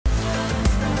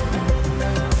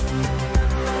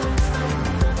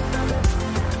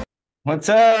What's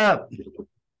up?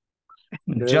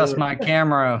 Adjust Good. my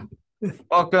camera.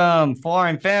 Welcome,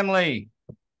 flooring family.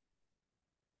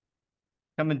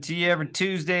 Coming to you every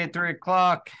Tuesday at 3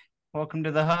 o'clock. Welcome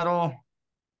to the huddle.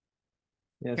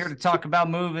 Here Yes. to talk about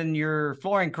moving your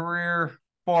flooring career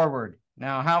forward.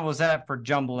 Now, how was that for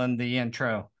jumbling the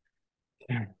intro?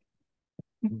 Get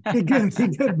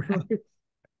good, bro.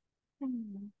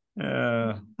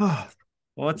 uh, Oh,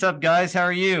 what's up, guys? How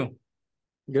are you?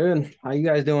 good. How you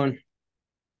guys doing?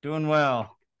 Doing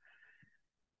well.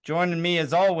 Joining me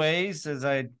as always as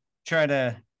I try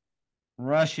to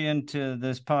rush into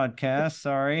this podcast.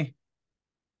 Sorry.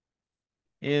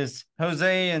 Is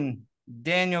Jose and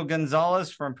Daniel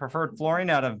Gonzalez from Preferred Flooring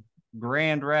out of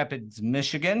Grand Rapids,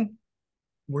 Michigan.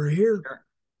 we're here.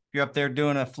 If you're up there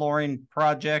doing a flooring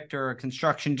project or a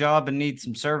construction job and need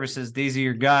some services, these are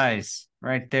your guys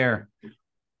right there.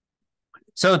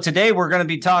 So today we're going to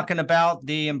be talking about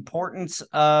the importance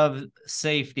of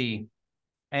safety.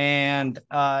 And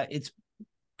it's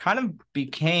kind of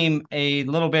became a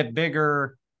little bit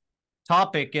bigger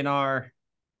topic in our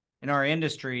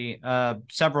industry.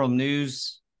 Several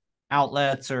news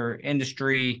outlets or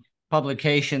industry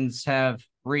publications have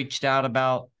reached out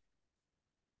about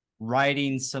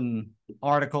writing some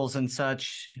articles and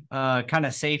such, kind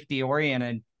of safety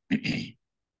oriented.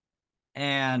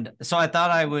 And so I thought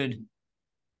I would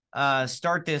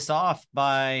start this off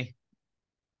by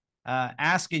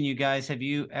asking you guys, have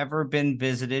you ever been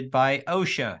visited by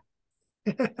OSHA?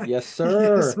 Yes, Yes,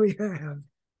 sir. we have.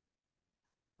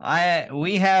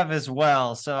 We have as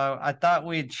well. So I thought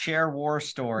we'd share war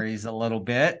stories a little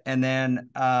bit and then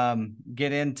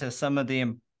get into some of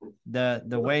the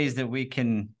ways that we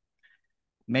can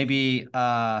maybe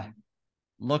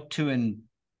look to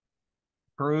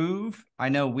improve. I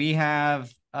know we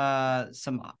have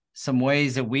some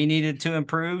ways that we needed to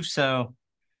improve. So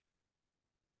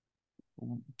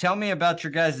tell me about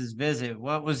your guys' visit.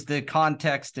 What was the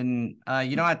context? And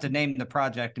you don't have to name the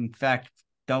project. In fact,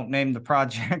 don't name the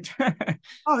project.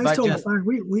 Oh, it's But totally just fine.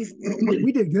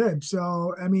 We did good.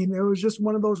 So I mean, it was just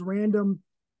one of those random.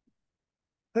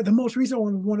 The most recent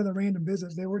one of the random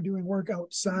visits. They were doing work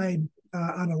outside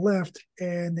on a lift,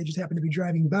 and they just happened to be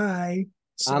driving by.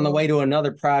 On the So way to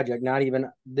another project, not even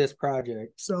this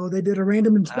project. so they did a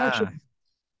random inspection.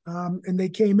 And they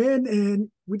came in, and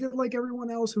we did like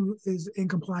everyone else who is in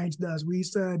compliance does. We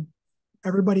said,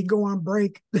 everybody go on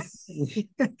break.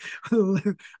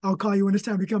 I'll call you when it's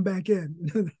time to come back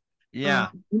in. yeah.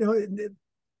 You know,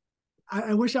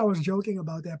 I wish I was joking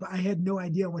about that, but I had no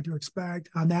idea what to expect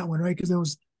on that one, right? Because it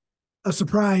was a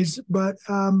surprise. But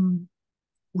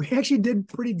we actually did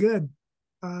pretty good.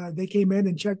 They came in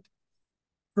and checked.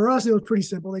 For us, it was pretty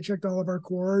simple. They checked all of our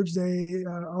cords,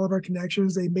 all of our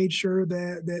connections. They made sure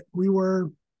that we were,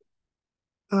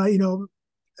 you know,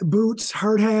 boots,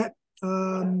 hard hat,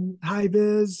 high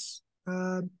vis.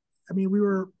 I mean, we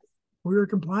were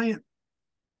compliant.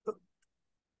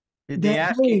 Did they That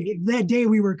ask you? day, that day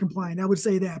we were compliant. I would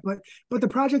say that, but the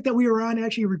project that we were on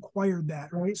actually required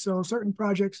that, right? So certain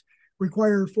projects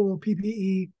require full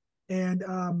PPE,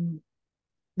 and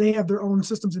they have their own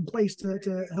systems in place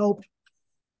to help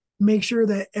make sure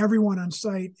that everyone on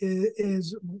site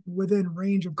is within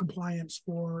range of compliance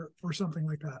for something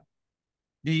like that.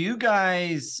 Do you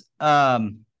guys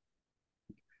have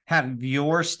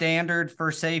your standard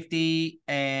for safety?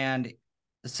 And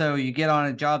so you get on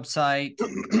a job site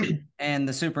and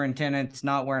the superintendent's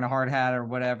not wearing a hard hat or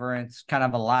whatever, and it's kind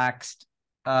of a laxed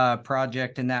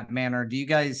project in that manner. Do you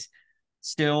guys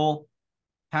still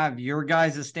have your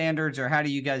guys' standards, or how do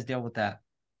you guys deal with that?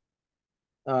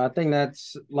 I think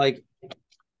that's like,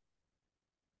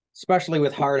 especially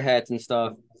with hard hats and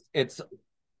stuff, it's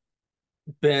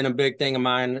been a big thing of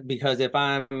mine because if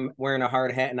I'm wearing a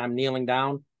hard hat and I'm kneeling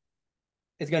down,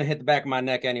 it's gonna hit the back of my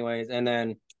neck anyways, and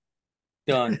then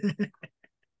done.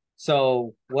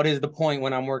 So what is the point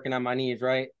when I'm working on my knees,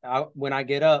 right? When I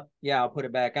get up, yeah, I'll put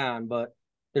it back on, but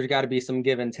there's got to be some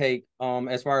give and take.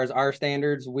 As far as our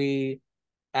standards, we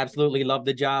absolutely love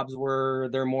the jobs where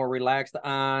they're more relaxed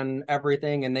on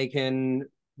everything and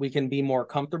we can be more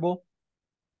comfortable,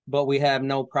 but we have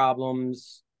no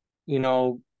problems, you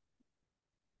know,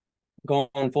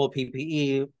 going full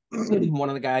PPE. One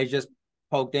of the guys just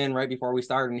poked in right before we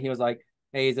started and he was like,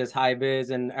 hey, is this high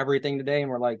vis and everything today? And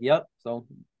we're like, yep. So,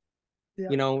 Yeah.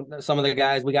 you know, some of the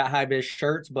guys, we got high vis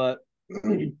shirts, but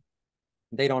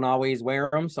they don't always wear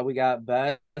them. So we got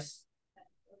vests.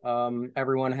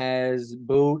 Everyone has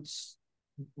boots.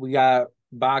 We got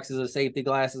boxes of safety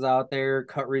glasses out there,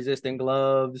 cut resistant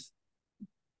gloves,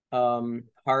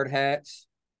 hard hats.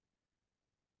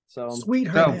 So Sweet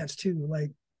hard So hats too.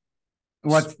 Like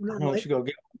what's I don't know, we should go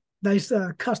get. Nice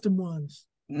custom ones.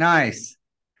 Nice.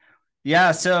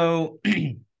 Yeah. So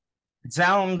it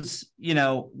sounds,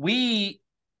 we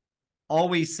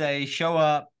always say show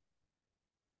up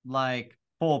like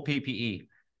full PPE.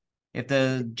 If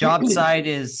the job site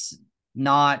is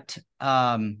not,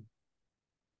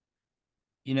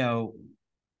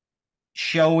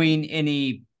 showing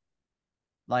any,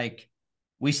 like,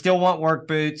 we still want work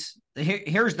boots.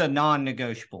 Here's the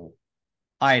non-negotiable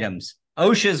items.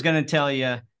 OSHA is going to tell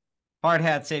you hard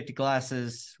hat, safety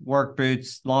glasses, work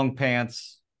boots, long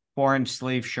pants, 4-inch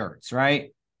sleeve shirts,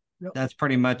 right? Yep. That's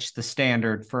pretty much the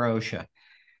standard for OSHA.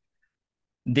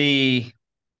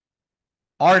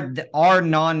 Our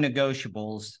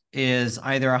non-negotiables is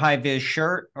either a high-vis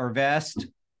shirt or vest,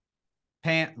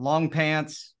 long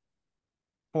pants,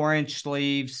 4-inch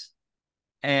sleeves,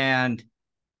 and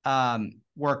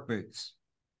work boots.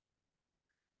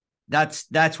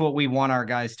 That's what we want our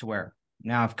guys to wear.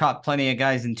 Now, I've caught plenty of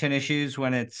guys in tennis shoes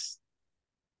when it's,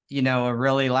 a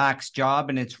really lax job,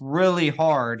 and it's really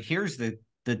hard. Here's the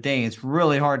thing. It's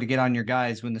really hard to get on your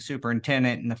guys when the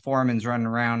superintendent and the foreman's running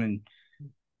around and,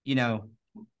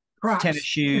 Props. tennis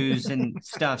shoes and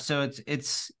stuff. So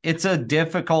it's a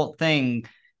difficult thing.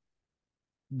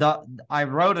 I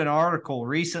wrote an article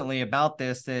recently about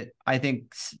this that I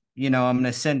think, I'm going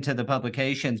to send to the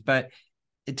publications, but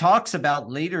it talks about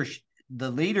the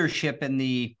leadership and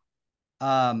it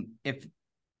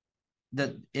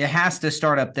has to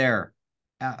start up there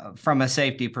from a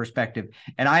safety perspective.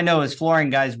 And I know as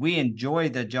flooring guys, we enjoy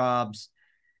the jobs,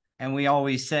 and we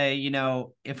always say,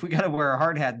 if we got to wear a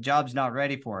hard hat, the job's not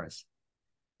ready for us.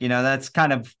 That's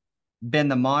kind of been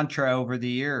the mantra over the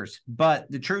years.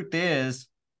 But the truth is,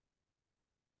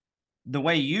 the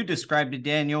way you described it,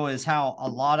 Daniel, is how a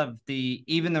lot of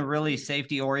even the really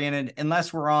safety oriented,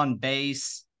 unless we're on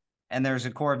base and there's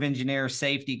a Corps of Engineers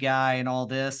safety guy and all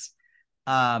this,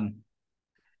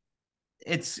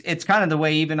 it's kind of the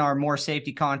way even our more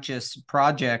safety conscious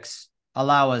projects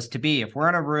allow us to be. If we're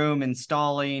in a room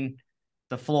installing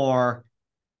the floor,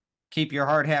 keep your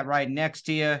hard hat right next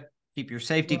to you, keep your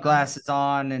safety glasses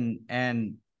on,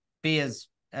 and be as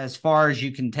far as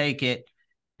you can take it,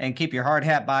 and keep your hard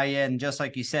hat by you. And just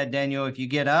like you said, Daniel, if you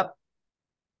get up,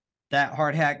 that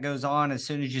hard hat goes on as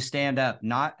soon as you stand up,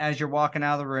 not as you're walking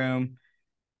out of the room.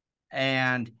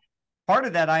 And part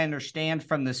of that I understand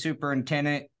from the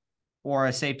superintendent or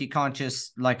a safety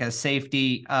conscious, like a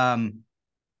safety, a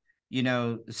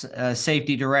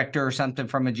safety director or something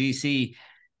from a GC,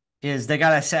 is they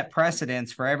got to set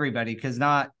precedents for everybody, because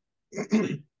not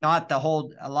the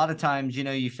whole, a lot of times,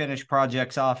 you finish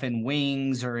projects off in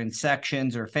wings or in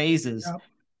sections or phases. Yep.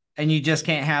 And you just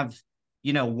can't have,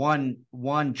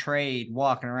 one trade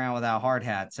walking around without hard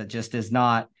hats. That just does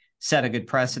not set a good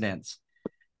precedence.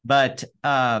 But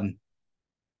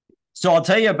so I'll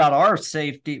tell you about our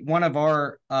safety. One of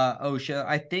our OSHA,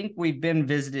 I think we've been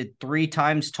visited 3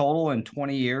 times total in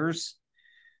 20 years.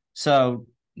 So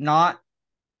not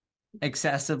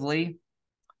excessively.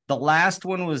 The last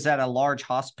one was at a large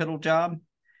hospital job,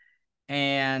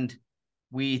 and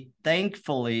we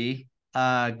thankfully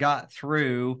got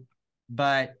through,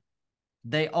 but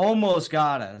they almost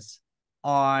got us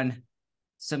on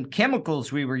some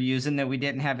chemicals we were using that we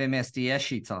didn't have MSDS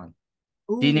sheets on.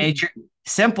 Denature,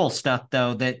 simple stuff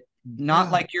though, that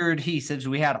not like your adhesives.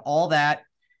 We had all that,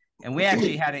 and we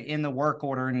actually had it in the work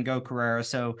order in Go Carrera.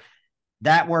 So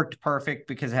that worked perfect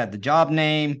because it had the job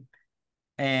name,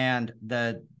 and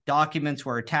the documents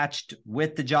were attached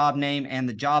with the job name and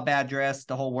the job address,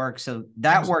 the whole work. So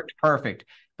that worked perfect,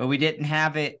 but we didn't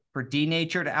have it for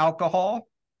denatured alcohol.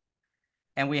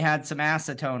 And we had some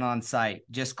acetone on site,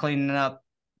 just cleaning up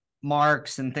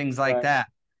marks and things like that.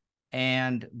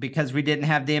 And because we didn't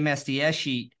have the MSDS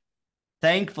sheet,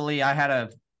 thankfully I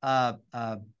had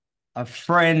a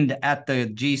friend at the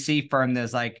GC firm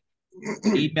that's like,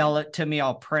 email it to me,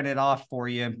 I'll print it off for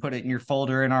you and put it in your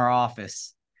folder in our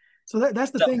office. So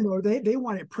that's the thing, though. They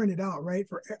want it printed out, right,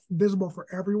 for visible for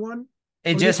everyone.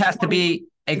 It just has to be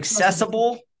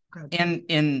accessible, and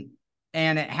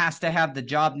it has to have the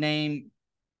job name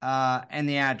and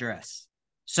the address.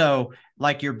 So,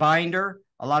 like your binder,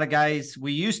 a lot of guys,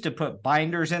 we used to put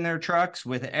binders in their trucks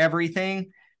with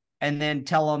everything, and then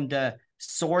tell them to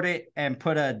sort it and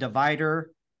put a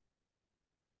divider,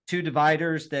 2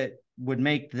 dividers that would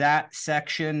make that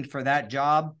section for that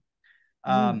job.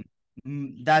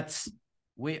 That's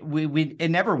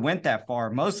it never went that far.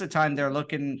 Most of the time they're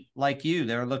looking like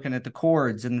they're looking at the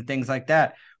cords and things like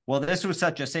that. Well, this was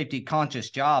such a safety conscious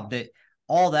job that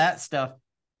all that stuff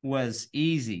was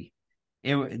easy.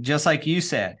 It just like you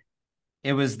said,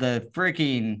 it was the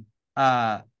freaking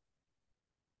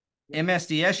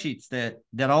MSDS sheets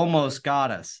that almost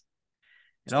got us.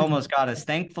 It almost got us.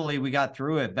 Thankfully, we got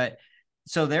through it. But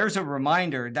so there's a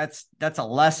reminder. That's a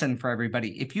lesson for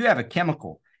everybody. If you have a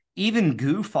chemical, even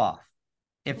goof off,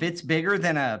 if it's bigger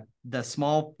than the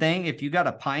small thing, if you got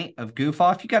a pint of goof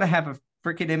off, you got to have a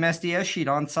freaking MSDS sheet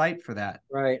on site for that.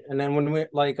 Right. And then when we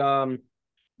like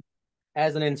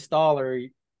as an installer,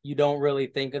 you don't really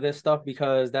think of this stuff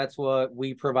because that's what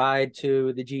we provide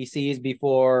to the GCs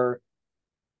before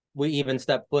we even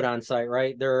step foot on site,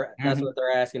 right? That's what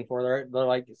they're asking for. They're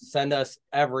like, send us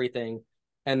everything.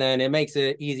 And then it makes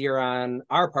it easier on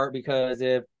our part because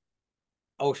if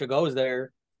OSHA goes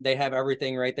there, they have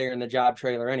everything right there in the job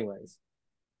trailer anyways.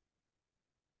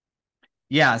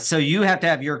 Yeah, so you have to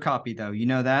have your copy though. You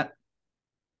know that?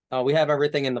 We have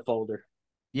everything in the folder.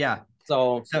 Yeah.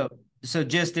 So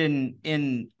just in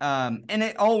and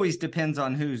it always depends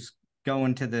on who's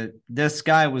going to this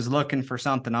guy was looking for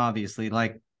something, obviously,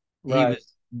 like he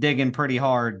was digging pretty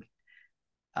hard.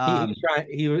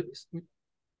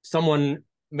 Someone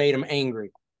made him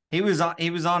angry. He was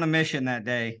on a mission that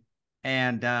day,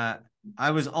 and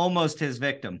I was almost his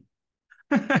victim.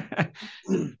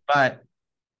 But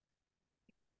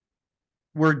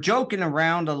we're joking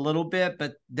around a little bit,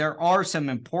 but there are some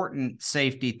important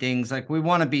safety things. Like we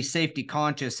want to be safety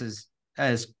conscious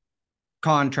as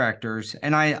contractors.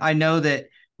 And I know that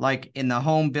like in the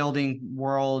home building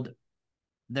world,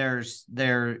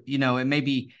 it may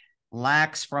be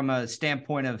lax from a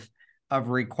standpoint of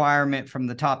requirement from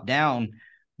the top down,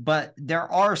 but there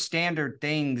are standard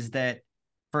things that,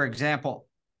 for example,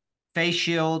 face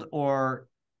shield or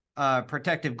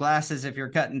protective glasses if you're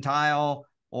cutting tile,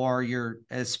 or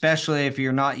especially if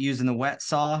you're not using the wet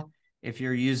saw, if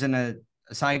you're using a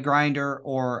side grinder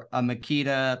or a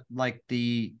Makita, like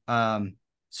the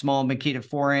small Makita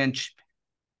 4-inch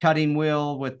cutting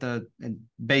wheel with it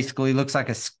basically looks like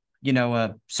a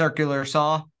circular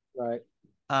saw. Right.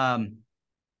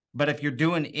 But if you're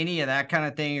doing any of that kind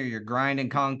of thing, or you're grinding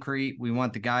concrete, we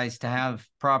want the guys to have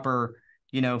proper,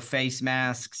 face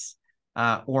masks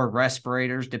or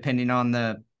respirators, depending on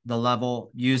the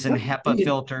level, using HEPA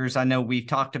filters. I know we've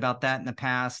talked about that in the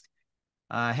past.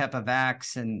 HEPA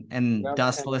vacs and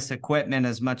dustless equipment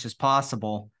as much as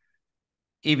possible.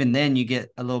 Even then you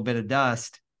get a little bit of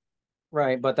dust.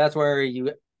 Right. But that's where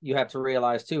you have to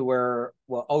realize too, where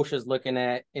what OSHA's looking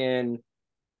at in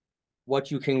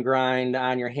what you can grind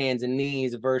on your hands and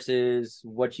knees versus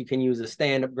what you can use a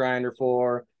stand-up grinder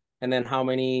for, and then how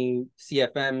many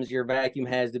CFMs your vacuum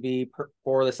has to be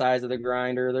for the size of the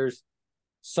grinder. There's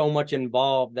so much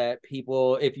involved that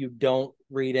people, if you don't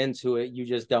read into it, you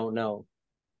just don't know.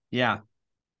 Yeah.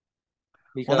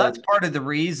 Well, that's part of the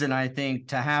reason I think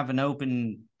to have an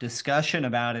open discussion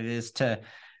about it is to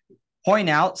point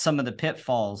out some of the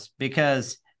pitfalls,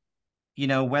 because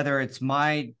whether it's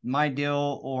my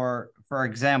deal or, for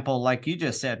example, like you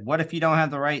just said, what if you don't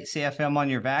have the right CFM on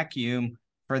your vacuum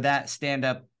for that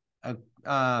stand-up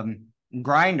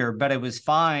grinder, but it was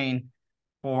fine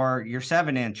for your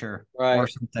 7-incher or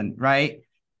something, right?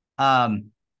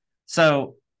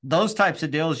 So those types of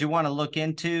deals you want to look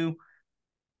into.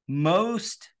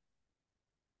 Most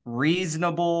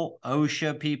reasonable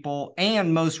OSHA people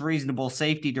and most reasonable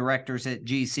safety directors at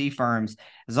GC firms,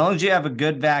 as long as you have a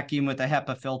good vacuum with a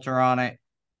HEPA filter on it,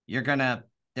 they're gonna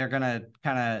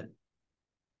kind of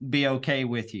be okay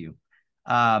with you.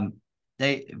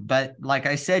 But like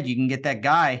I said, you can get that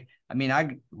guy. I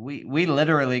mean, we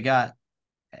literally got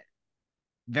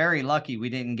very lucky we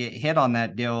didn't get hit on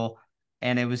that deal,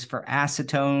 and it was for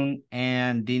acetone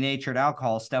and denatured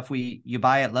alcohol stuff you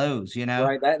buy at Lowe's,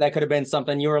 Right. That could have been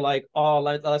something you were like, oh,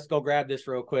 let's go grab this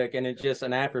real quick, and it's just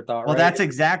an afterthought. Well, that's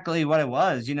exactly what it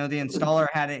was. The installer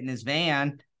had it in his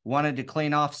van, wanted to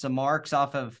clean off some marks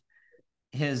off of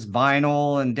his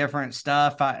vinyl and different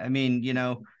stuff. I mean,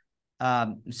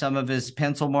 some of his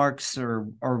pencil marks or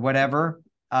whatever,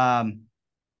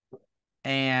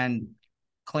 and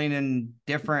cleaning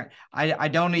different. I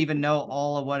don't even know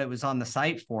all of what it was on the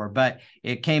site for, but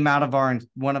it came out of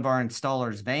one of our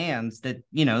installers' vans that,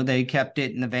 they kept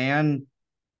it in the van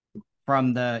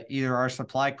from either our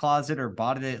supply closet or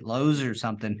bought it at Lowe's or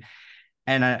something.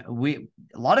 And a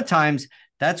lot of times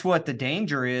that's what the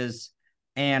danger is.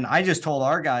 And I just told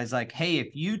our guys, like, hey,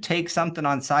 if you take something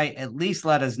on site, at least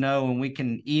let us know and we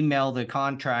can email the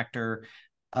contractor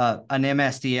an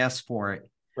MSDS for it.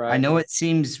 Right. I know it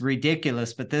seems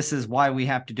ridiculous, but this is why we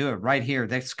have to do it right here.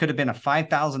 This could have been a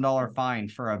 $5,000 fine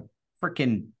for a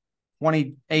freaking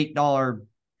 $28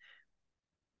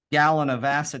 gallon of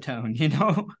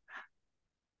acetone,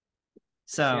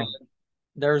 So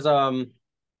there's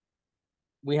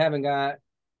we haven't got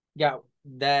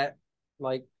that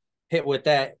like hit with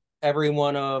that. Every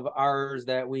one of ours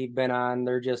that we've been on,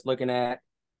 they're just looking at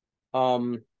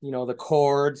the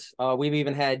cords. We've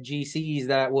even had GCs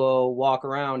that will walk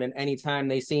around, and anytime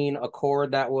they seen a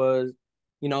cord that was,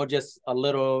 just a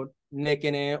little nick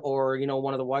in it, or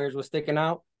one of the wires was sticking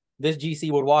out, this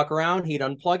GC would walk around, he'd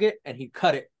unplug it and he'd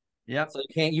cut it. Yep. So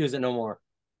you can't use it no more.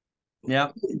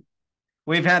 Yep.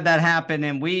 We've had that happen,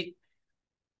 and we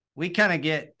kind of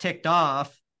get ticked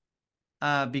off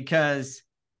because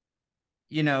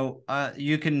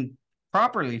you can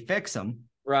properly fix them.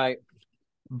 Right.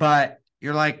 But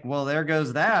you're like, well, there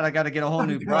goes that. I got to get a whole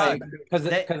new plug. Because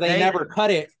they never cut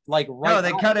it like right. No,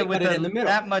 they cut it with in the middle.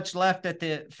 That much left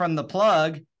from the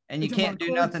plug, and you can't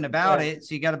do nothing about it.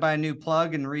 So you got to buy a new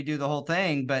plug and redo the whole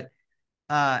thing. But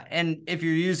and if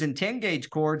you're using 10 gauge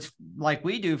cords like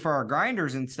we do for our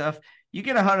grinders and stuff, you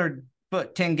get a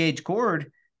 100-foot 10 gauge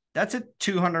cord. That's a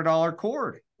 $200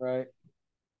 cord. Right.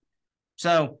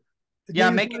 So yeah,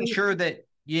 making sure that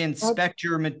you inspect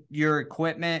your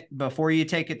equipment before you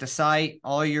take it to site.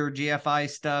 All your GFI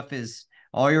stuff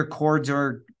all your cords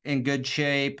are in good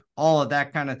shape, all of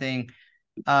that kind of thing.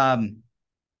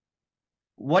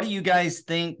 What do you guys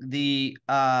think the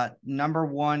number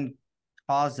one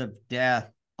cause of death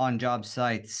on job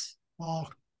sites? Fall.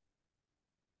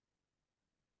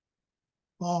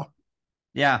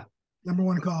 Yeah. Number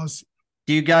one cause.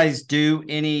 Do you guys do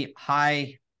any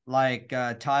high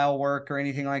tile work or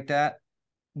anything like that?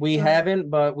 We haven't,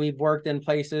 but we've worked in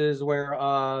places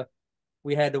where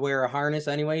we had to wear a harness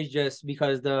anyways, just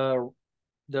because the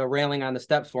railing on the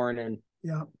steps weren't in.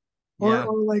 Yeah.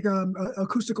 Or like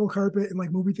acoustical carpet in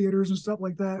like movie theaters and stuff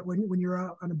like that when you're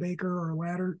out on a baker or a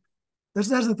ladder. That's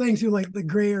the thing too, like the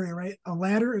gray area, right? A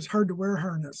ladder is hard to wear a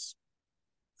harness.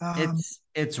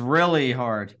 It's really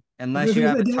hard unless you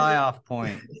have a tie-off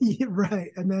point. Yeah, right.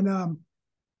 And then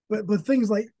but things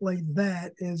like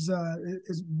that is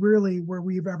really where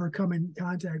we've ever come in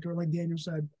contact, or like Daniel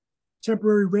said,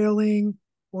 temporary railing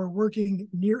or working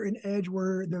near an edge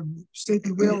where the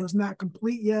safety rail is not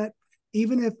complete yet.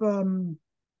 Even if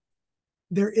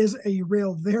there is a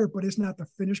rail there, but it's not the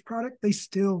finished product, they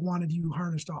still wanted you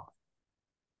harnessed off.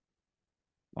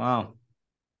 Wow.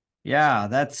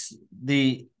 Yeah,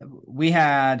 we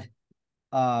had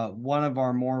one of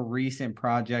our more recent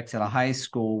projects at a high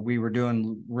school. We were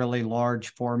doing really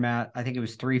large format. I think it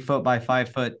was 3 foot by 5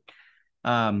 foot.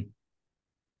 I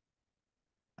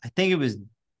think it was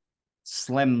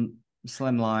slim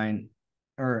line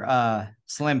or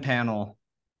slim panel.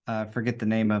 Forget the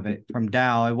name of it, from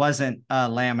Dow. It wasn't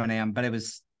laminam, but it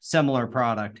was similar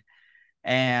product.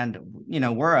 And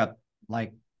we're up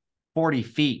like 40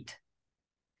 feet.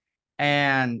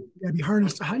 And you gotta be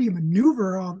harnessed. How do you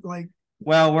maneuver all like?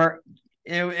 Well,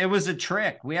 it was a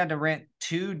trick. We had to rent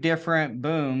 2 different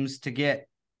booms to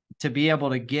be able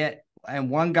to get,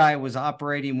 and one guy was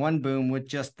operating one boom with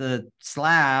just the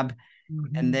slab,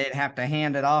 and they'd have to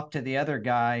hand it off to the other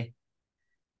guy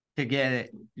to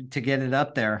get it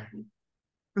up there.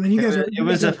 And then it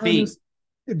was a feat.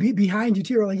 Behind you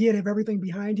too, or like you had to have everything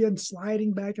behind you and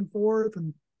sliding back and forth.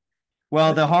 And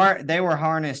well, they were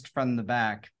harnessed from the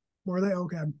back. Were they?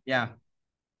 Okay. Yeah.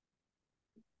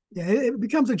 Yeah, it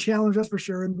becomes a challenge, that's for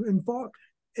sure. And fall,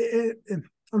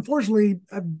 unfortunately,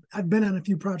 I've been on a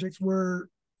few projects where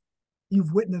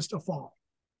you've witnessed a fall,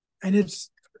 and it's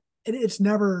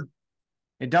never.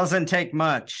 It doesn't take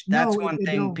much. That's one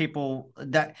thing people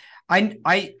that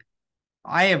I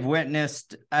have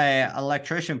witnessed a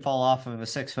electrician fall off of a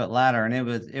 6-foot ladder, and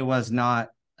it was not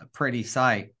a pretty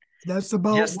sight. That's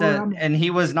about and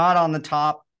he was not on the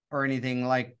top or anything,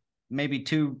 like maybe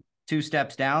two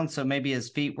steps down. So maybe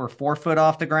his feet were 4 foot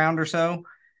off the ground or so.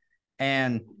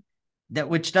 And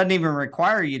which doesn't even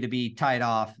require you to be tied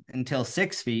off until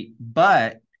 6 feet.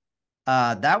 But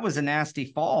that was a nasty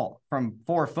fall from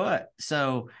 4 foot.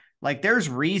 So like there's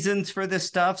reasons for this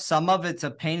stuff. Some of it's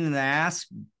a pain in the ass,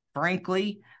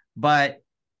 frankly, but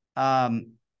the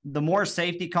more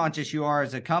safety conscious you are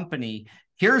as a company,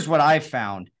 here's what I've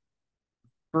found.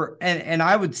 And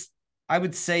I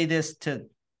would say this to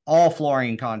all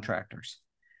flooring contractors: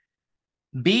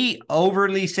 be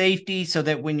overly safety so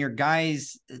that when your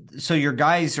guys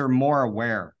are more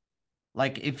aware.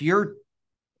 Like if you're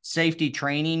safety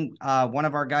training, another one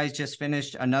of our guys just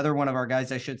finished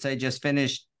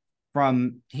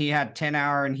he had 10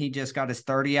 hour and he just got his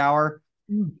 30 hour.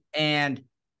 And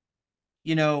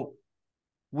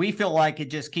we feel like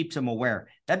it just keeps them aware.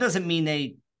 That doesn't mean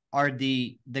they are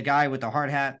the guy with the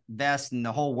hard hat vest and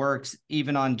the whole works,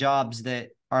 even on jobs that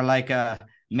are like a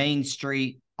Main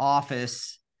Street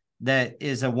office that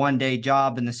is a one-day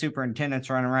job and the superintendent's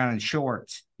running around in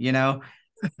shorts.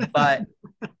 but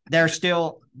they're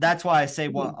still, that's why I say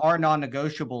what our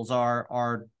non-negotiables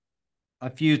are a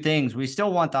few things. We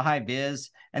still want the high vis,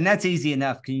 and that's easy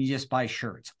enough. Can you just buy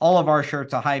shirts? All of our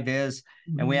shirts are high vis,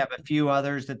 and we have a few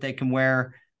others that they can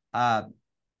wear.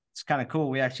 It's kind of cool.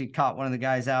 We actually caught one of the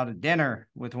guys out at dinner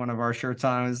with one of our shirts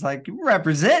on. It was like,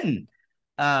 representing.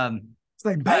 It's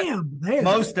like, bam, there.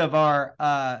 Most of our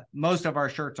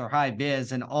shirts are high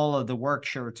vis, and all of the work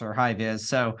shirts are high vis.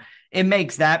 So it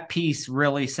makes that piece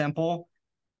really simple.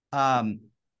 And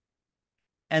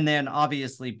then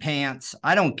obviously pants.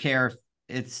 I don't care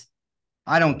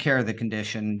the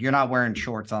condition. You're not wearing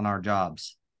shorts on our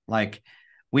jobs. Like,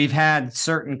 we've had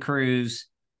certain crews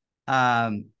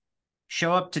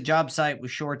show up to job site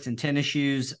with shorts and tennis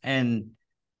shoes, and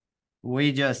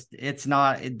that's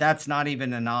not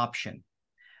even an option.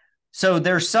 So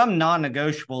there's some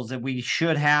non-negotiables that we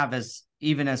should have as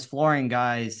flooring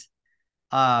guys.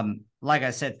 Like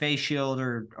I said, face shield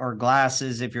or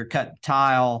glasses if you're cutting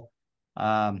tile,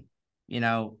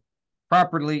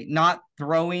 properly not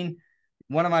throwing.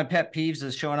 One of my pet peeves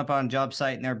is showing up on a job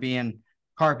site and there being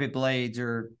carpet blades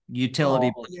or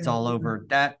utility blades all over.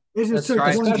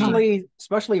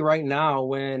 Especially right now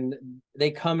when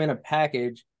they come in a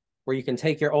package where you can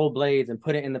take your old blades and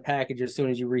put it in the package as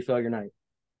soon as you refill your knife.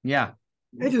 Yeah.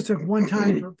 It just took one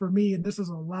time for me, and this was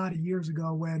a lot of years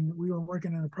ago when we were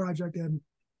working on a project, and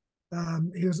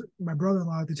he was my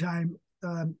brother-in-law at the time,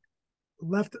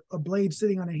 left a blade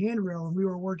sitting on a handrail, and we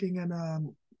were working in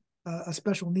a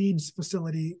special needs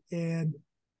facility, and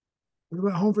we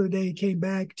went home for the day. He came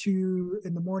back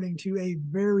in the morning to a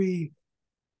very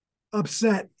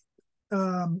upset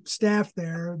staff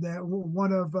there that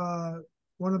one of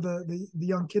the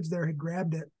young kids there had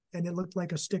grabbed it, and it looked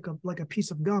like a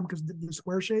piece of gum because the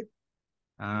square shape.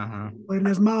 Put it in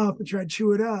his mouth and tried to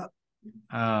chew it up.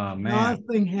 Oh man!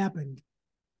 Nothing happened.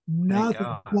 Nothing.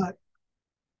 But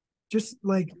just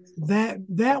like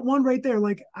that one right there,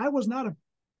 like I was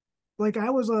put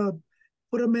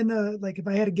them in like if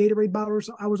I had a Gatorade bottle or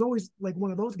something, I was always like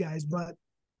one of those guys, but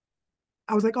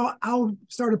I was like, oh, I'll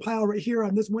start a pile right here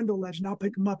on this window ledge and I'll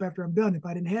pick them up after I'm done if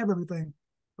I didn't have everything.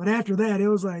 But after that, it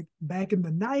was like back in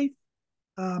the knife.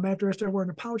 After I started wearing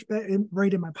a pouch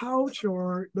right in my pouch,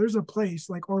 or there's a place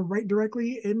or right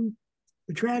directly in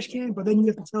the trash can. But then you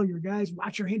have to tell your guys,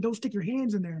 watch your hand, don't stick your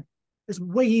hands in there. It's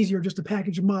way easier just to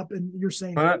package them up and you're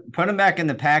safe. Put them back in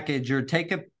the package, or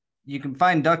you can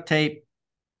find duct tape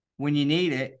when you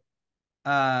need it.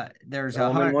 There's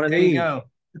there you go.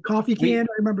 The coffee can,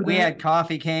 I remember we had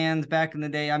coffee cans back in the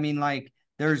day. I mean, like,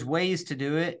 there's ways to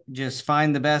do it. Just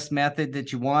find the best method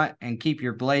that you want and keep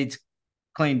your blades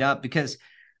cleaned up, because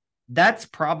that's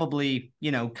probably,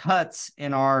 cuts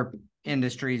in our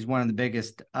industry is one of the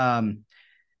biggest. And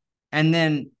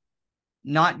then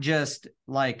not just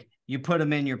like you put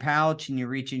them in your pouch and you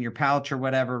reach in your pouch or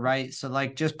whatever, right? So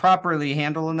like just properly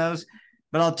handling those.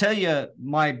 But I'll tell you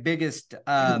my biggest,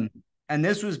 and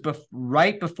this was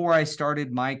right before I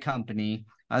started my company.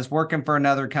 I was working for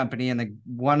another company, and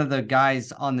one of the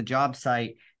guys on the job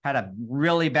site had a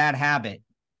really bad habit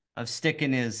of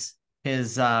sticking his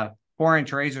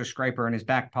 4-inch razor scraper in his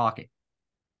back pocket.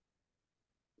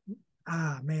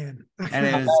 Ah, man. And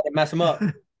it was to mess him up.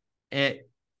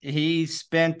 He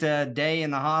spent a day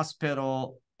in the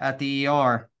hospital at the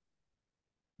ER.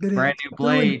 Brand new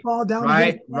blade, fall down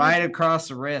right across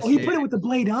the wrist. Oh, he put it with the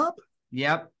blade up?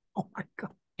 Yep. Oh my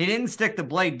God. He didn't stick the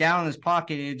blade down in his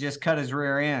pocket. He just cut his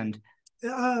rear end,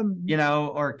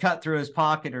 or cut through his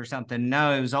pocket or something.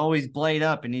 No, it was always blade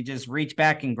up, and he just reached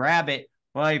back and grab it.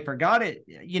 Well, he forgot it.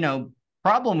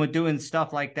 Problem with doing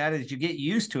stuff like that is you get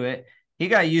used to it. He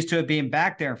got used to it being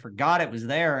back there and forgot it was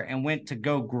there, and went to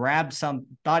go grab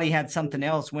thought he had something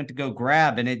else, went to go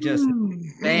grab, and it just,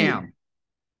 bam.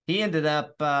 He ended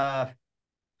up, I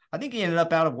think he ended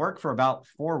up out of work for about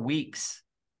 4 weeks.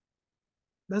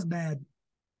 That's bad.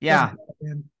 Yeah. That's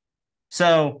bad,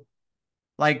 so,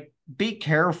 like, be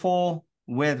careful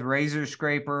with razor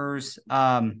scrapers.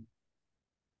 Some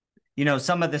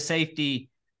of the safety,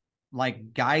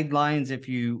 like, guidelines, if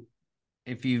you've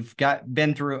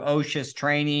been through OSHA's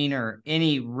training or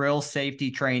any real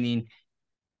safety training,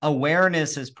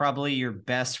 awareness is probably your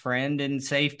best friend in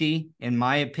safety, in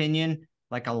my opinion.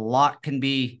 Like, a lot can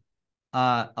be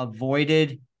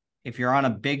avoided if you're on a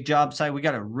big job site. We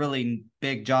got a really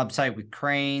big job site with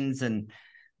cranes, and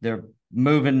they're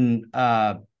moving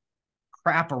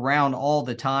crap around all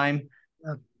the time.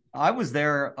 Yeah. I was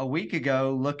there a week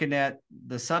ago looking at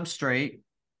the substrate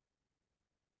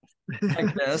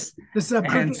like this.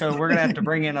 And so we're going to have to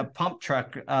bring in a pump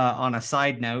truck on a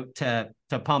side note to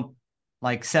pump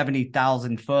like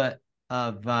 70,000 foot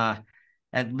of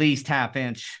at least half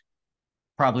inch,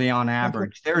 probably on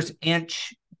average. There's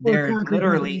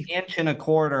literally inch and a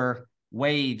quarter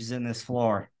waves in this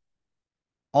floor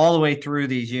all the way through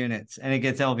these units, and it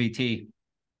gets LVT.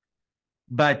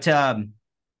 But,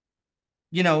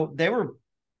 they were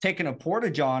taking a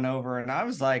porta-john over, and I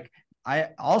was like, I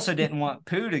also didn't want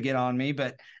poo to get on me,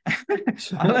 but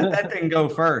I let that thing go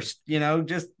first.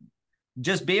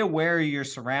 Just be aware of your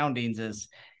surroundings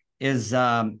it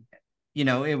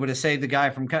would have saved the guy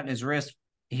from cutting his wrist.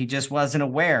 He just wasn't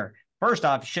aware. First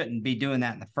off, shouldn't be doing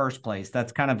that in the first place.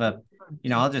 That's kind of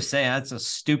I'll just say that's a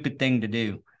stupid thing to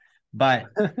do. But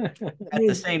at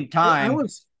the same time, I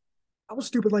was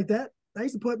stupid like that. I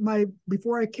used to put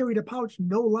before I carried a pouch,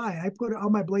 no lie, I put all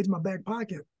my blades in my back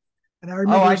pocket. And I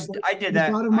remember I did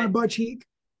that out of my butt cheek.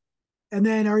 And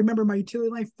then I remember my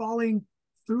utility knife falling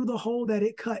through the hole that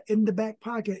it cut in the back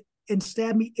pocket and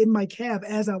stabbed me in my calf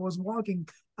as I was walking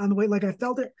on the way. Like I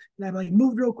felt it, and I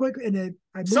moved real quick, and then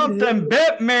something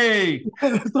bit me.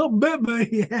 Something bit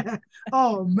me. Yeah.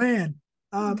 Oh man.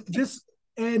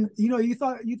 And you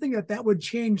think that would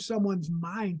change someone's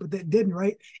mind, but that didn't,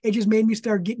 right? It just made me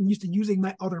start getting used to using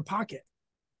my other pocket.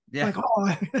 Yeah. Like,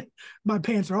 oh, my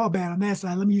pants are all bad on that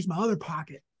side. Let me use my other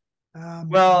pocket.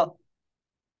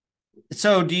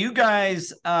 So do you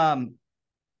guys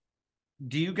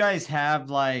have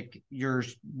like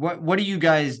what do you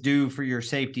guys do for your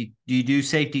safety? Do you do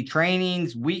safety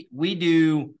trainings? We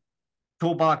do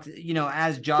toolbox,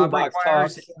 as job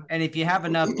requires. And if you have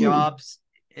enough jobs,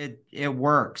 it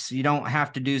works. You don't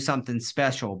have to do something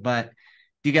special. But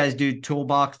do you guys do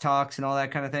toolbox talks and all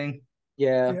that kind of thing?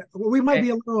 Yeah. Well, we might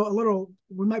be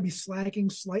we might be slacking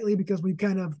slightly because we've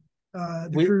kind of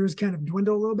the crews kind of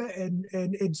dwindle a little bit, and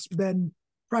it's been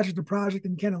project to project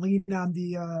and kind of lean on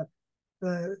the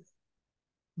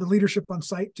leadership on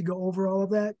site to go over all of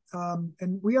that.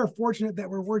 And we are fortunate that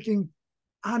we're working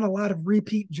on a lot of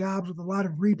repeat jobs with a lot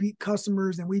of repeat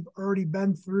customers, and we've already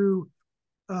been through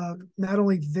not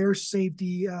only their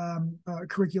safety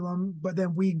curriculum, but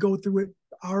then we go through it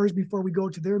ours before we go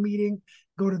to their meeting,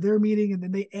 and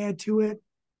then they add to it.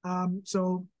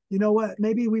 So you know what?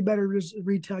 Maybe we better just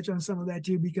retouch on some of that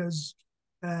too, because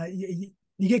you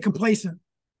get complacent.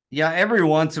 Yeah, every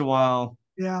once in a while.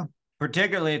 Yeah.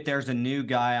 Particularly if there's a new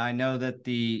guy. I know that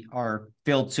our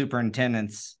field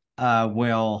superintendents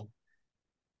will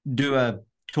do a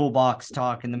toolbox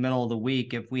talk in the middle of the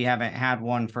week if we haven't had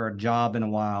one for a job in a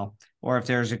while, or if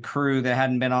there's a crew that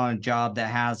hadn't been on a job that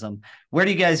has them. Where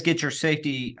do you guys get your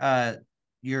safety,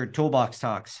 your toolbox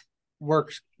talks?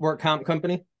 Work comp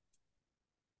company.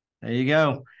 There you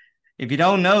go. If you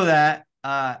don't know that,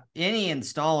 any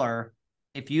installer,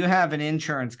 if you have an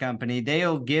insurance company,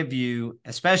 they'll give you,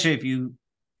 especially if you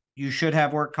should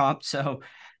have work comp, so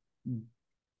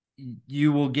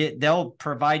they'll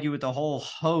provide you with a whole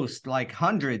host, like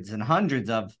hundreds and hundreds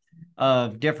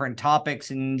of different topics,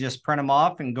 and just print them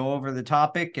off and go over the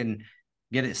topic and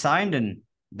get it signed, and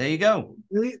there you go.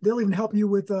 They'll even help you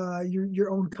with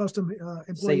your own custom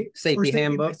employee safety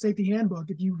handbook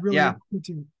if you really want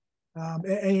to.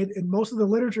 And most of the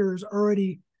literature is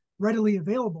already readily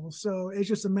available, so it's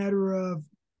just a matter of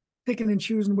picking and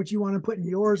choosing what you want to put in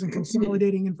yours and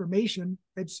consolidating information.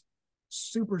 It's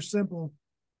super simple.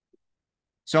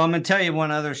 So I'm going to tell you one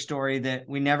other story that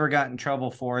we never got in trouble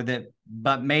for,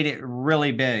 but made it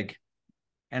really big.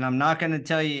 And I'm not going to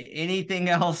tell you anything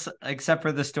else except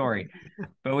for the story.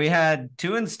 But we had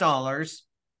two installers.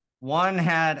 One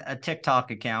had a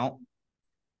TikTok account,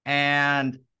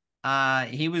 and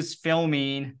he was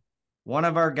filming. One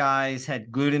of our guys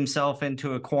had glued himself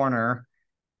into a corner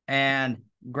and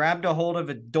grabbed a hold of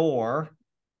a door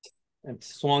and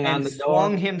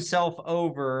swung himself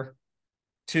over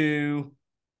to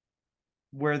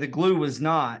where the glue was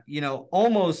not,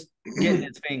 almost getting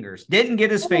his fingers. Didn't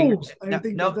get his fingers.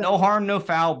 No harm, no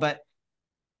foul, but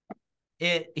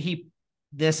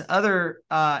this other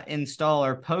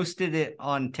installer posted it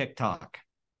on TikTok.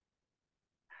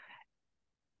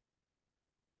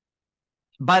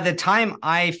 By the time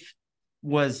I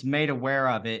was made aware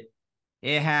of it,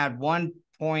 it had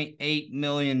 1.8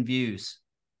 million views.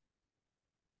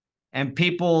 And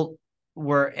people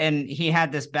and he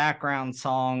had this background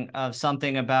song of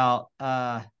something about,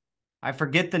 I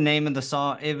forget the name of the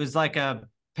song. It was like a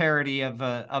parody of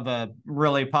a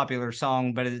really popular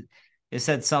song, but it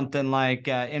said something like,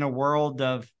 in a world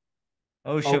of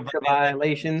OSHA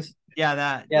violations.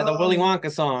 Yeah, the Willy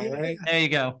Wonka song, right? There you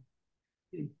go.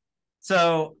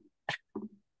 So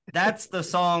that's the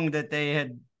song that they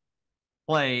had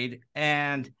played.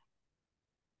 And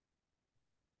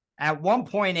at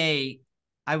 1.8,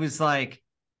 I was like,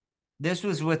 this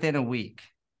was within a week.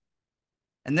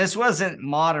 And this wasn't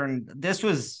modern. This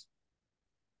was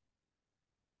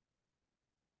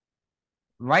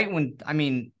right when, I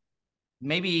mean,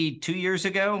 maybe 2 years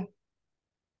ago,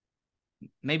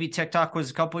 maybe TikTok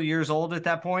was a couple of years old at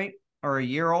that point, or a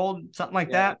year old, something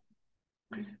like that.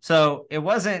 So it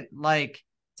wasn't like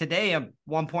today a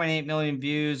 1.8 million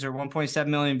views or 1.7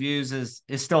 million views is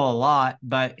still a lot,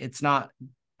 but it's not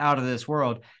out of this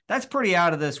world. That's pretty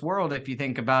out of this world if you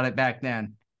think about it back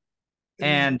then.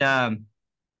 And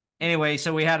anyway,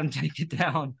 so we had him take it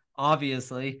down,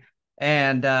 obviously,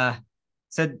 and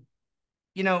said,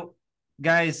 you know,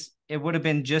 guys, it would have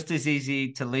been just as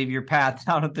easy to leave your path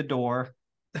out of the door,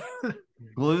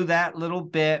 glue that little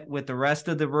bit with the rest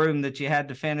of the room that you had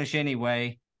to finish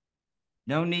anyway.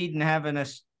 No need in having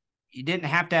you didn't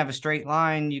have to have a straight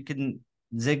line. You can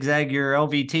zigzag your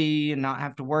LVT and not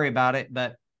have to worry about it.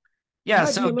 But yeah,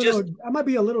 so I might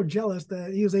be a little jealous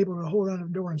that he was able to hold on to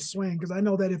the door and swing, because I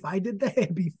know that if I did that,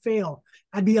 it'd be fail.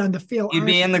 I'd be on the fail. You'd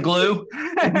be in the glue.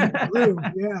 Glue.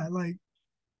 Yeah, like.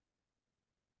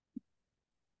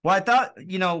 Well, I thought,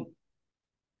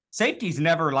 safety's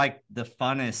never like the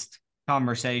funnest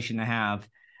conversation to have,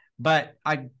 but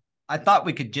I thought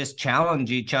we could just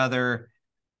challenge each other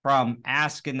from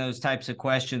asking those types of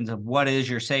questions of what is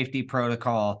your safety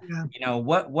protocol? Yeah.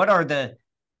 What are the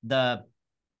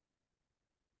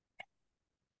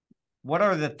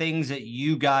things that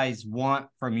you guys want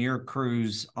from your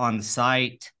crews on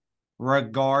site,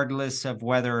 regardless of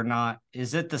whether or not,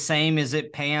 is it the same? Is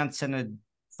it pants and a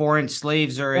 4-inch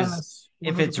sleeves, or is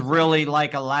if it's really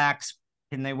like a lax,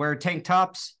 can they wear tank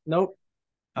tops? Nope.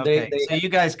 Okay, so you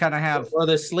guys kind of have, or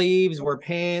the sleeves or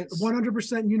pants,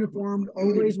 100% uniformed,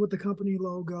 always with the company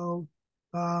logo.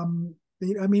 I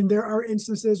mean, there are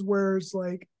instances where it's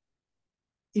like,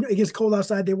 it gets cold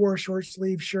outside, they wear a short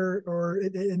sleeve shirt,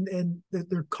 and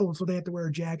they're cold, so they have to wear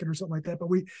a jacket or something like that. But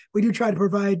we do try to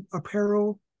provide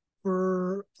apparel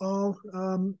for all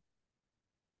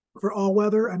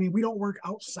weather. I mean, we don't work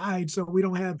outside, so we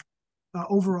don't have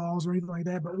overalls or anything like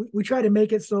that. But we try to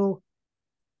make it so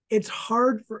it's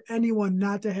hard for anyone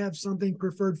not to have something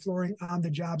preferred flooring on the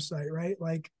job site, right?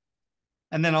 Like,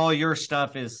 and then all your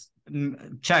stuff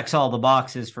checks all the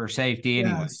boxes for safety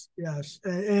anyway. Yes.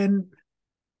 And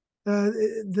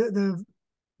the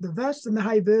vest and the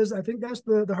high vis, I think that's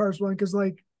the hardest one, because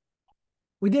like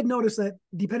we did notice that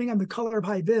depending on the color of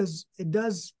high vis, it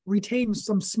does retain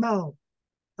some smell.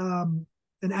 And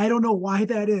I don't know why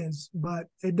that is, but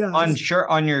it does. On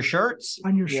your shirts?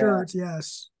 On your shirts,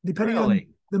 yes. Depending on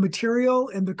the material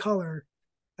and the color.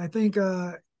 I think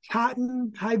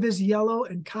cotton, high vis yellow,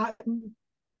 and cotton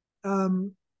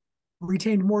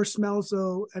retained more smell.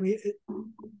 So I mean,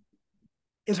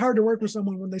 it's hard to work with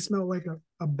someone when they smell like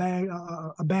a bag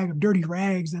of dirty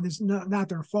rags, and it's not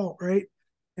their fault, right?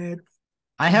 And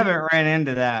I haven't ran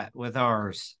into that with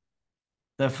ours.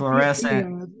 The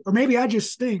fluorescent, or maybe I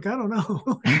just stink. I don't know.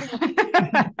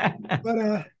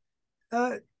 But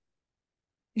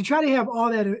you try to have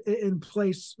all that in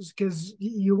place, because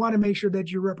you want to make sure that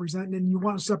you're representing, and you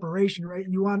want separation, right?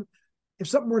 You want, if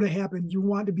something were to happen, you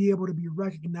want to be able to be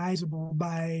recognizable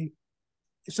by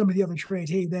some of the other trades.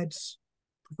 Hey, that's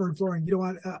preferred flooring. You don't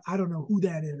want, I don't know who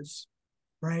that is,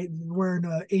 right? Wearing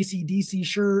a AC/DC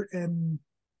shirt, and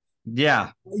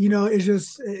it's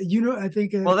just, I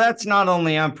think. Well, that's not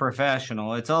only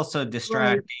unprofessional, it's also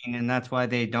distracting. Right. And that's why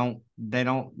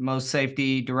most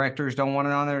safety directors don't want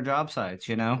it on their job sites,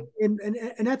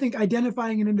 And I think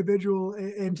identifying an individual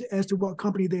and as to what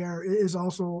company they are is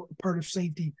also part of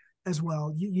safety as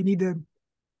well. You need to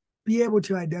be able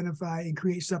to identify and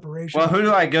create separation. Well, who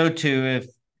do I go to if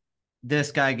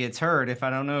this guy gets hurt, if I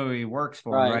don't know who he works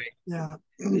for, right? Yeah.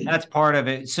 That's part of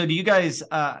it. So do you guys,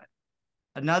 so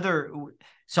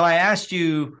I asked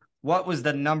you, what was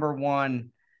the number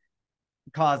one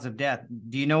cause of death?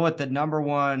 Do you know what the number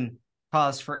one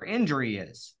cause for injury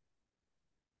is?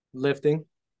 Lifting.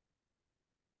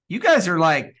 You guys are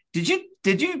like, did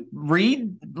you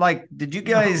read, like, did you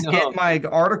guys get my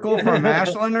article from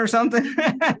Ashland or something?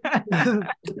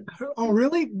 Oh,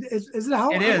 really? Is it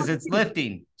how it is? It's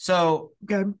lifting. So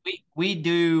we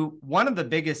do one of the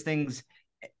biggest things,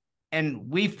 and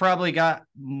we've probably got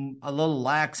a little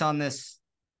lax on this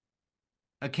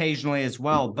occasionally as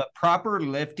well, but proper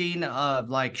lifting of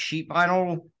like sheet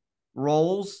vinyl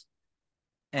rolls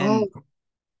and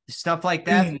stuff like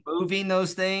that, and moving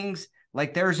those things,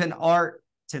 like there's an art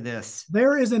to this.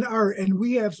 There is an art, and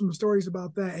we have some stories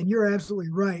about that, and you're absolutely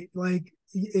right. Like,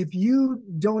 if you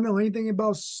don't know anything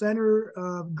about center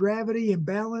of gravity and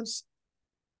balance,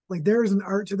 like there is an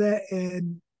art to that,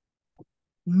 and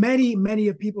many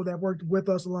of people that worked with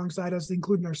us alongside us,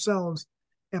 including ourselves,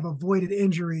 have avoided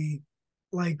injury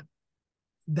like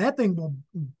that thing will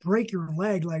break your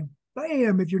leg. Like,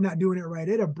 bam, if you're not doing it right,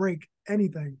 it'll break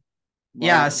anything.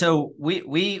 Yeah. So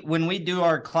we when we do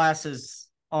our classes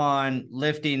on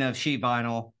lifting of sheet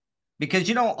vinyl, because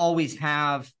you don't always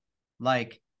have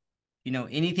like,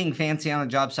 anything fancy on a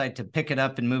job site to pick it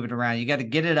up and move it around. You got to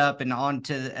get it up and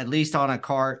onto at least on a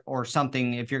cart or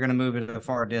something if you're going to move it a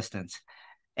far distance.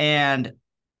 And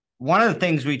one of the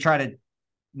things we try to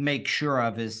make sure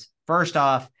of is, first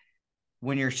off,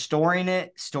 when you're storing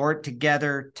it, store it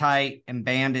together tight and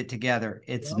band it together.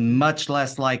 It's much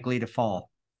less likely to fall.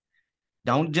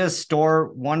 Don't just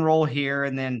store one roll here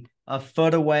and then a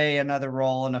foot away another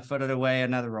roll and a foot away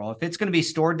another roll. If it's going to be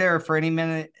stored there for any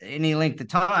minute, any length of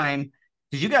time,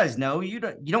 because you guys know you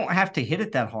don't have to hit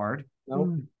it that hard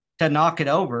to knock it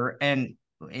over. And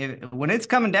when it's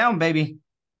coming down, baby,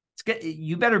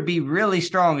 you better be really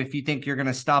strong if you think you're going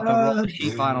to stop a roll of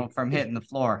sheet vinyl from hitting the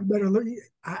floor. You better learn.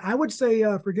 I would say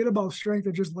forget about strength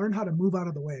and just learn how to move out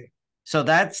of the way. So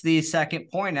that's the second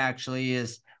point, actually,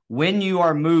 is when you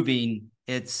are moving,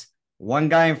 it's one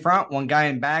guy in front, one guy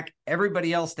in back,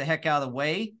 everybody else the heck out of the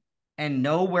way, and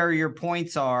know where your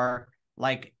points are.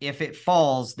 Like if it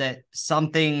falls, that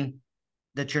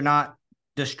you're not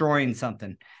destroying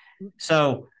something.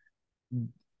 So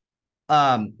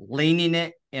leaning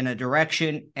it in a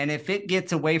direction, and if it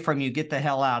gets away from you, get the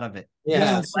hell out of it.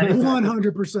 Yes,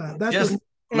 100%. That's just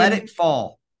let it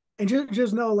fall. And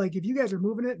just know, like, if you guys are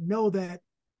moving it, know that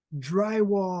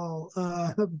drywall,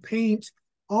 paint,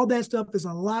 all that stuff is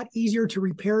a lot easier to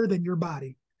repair than your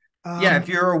body. Yeah, if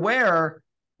you're aware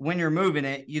when you're moving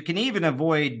it, you can even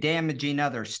avoid damaging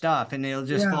other stuff, and it'll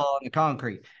just fall on the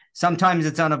concrete. Sometimes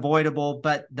it's unavoidable,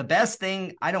 but the best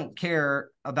thing, I don't care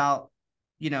about,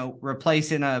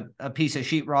 replacing a piece of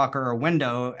sheetrock or a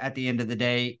window at the end of the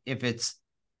day, if it's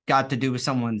got to do with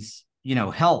someone's,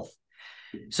 health.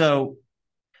 So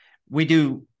we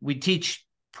teach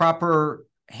proper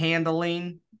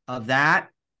handling of that,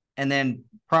 and then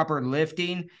proper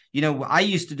lifting. I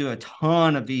used to do a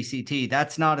ton of VCT.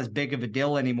 That's not as big of a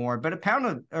deal anymore, but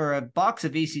a box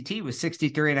of VCT was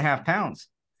 63.5 pounds.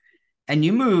 And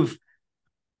you move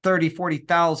 30,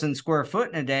 40,000 square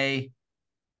foot in a day,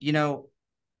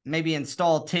 maybe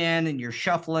install 10 and you're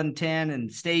shuffling 10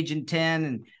 and staging 10.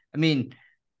 And I mean,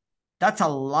 that's a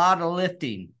lot of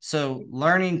lifting. So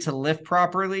learning to lift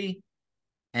properly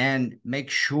and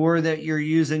make sure that you're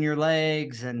using your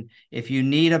legs. And if you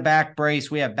need a back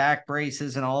brace, we have back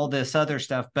braces and all this other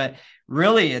stuff. But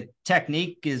really, a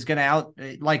technique is going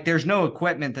to there's no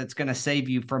equipment that's going to save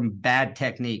you from bad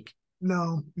technique.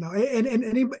 No. And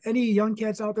any young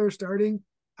cats out there starting,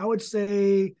 I would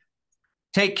say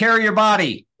take care of your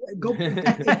body. Go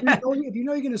if you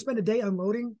know you're going to spend a day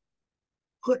unloading,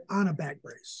 put on a back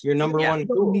brace. Your number one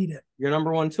tool. Need it. Your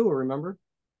number one tool, remember?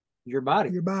 Your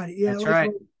body. Yeah, that's right.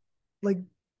 Like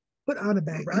put on a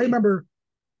back brace. I remember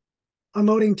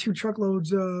unloading 2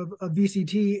 truckloads of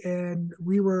VCT, and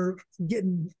we were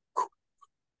getting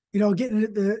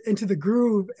into the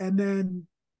groove, and then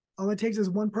all it takes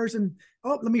is one person,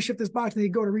 let me shift this box, and they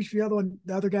go to reach for the other one.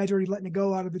 The other guy's already letting it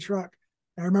go out of the truck.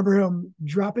 I remember him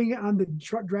dropping it on the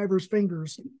truck driver's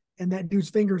fingers, and that dude's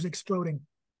fingers exploding.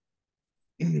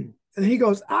 And he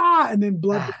goes, and then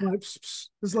blood. It's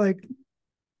like,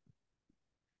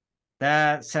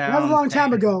 that was a long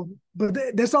time ago, but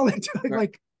that's all it took.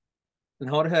 Like, and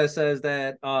Jorge says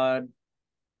that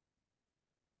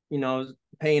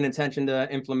paying attention to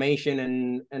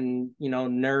inflammation and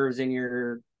nerves in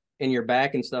your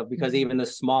back and stuff, because even the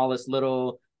smallest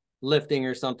little lifting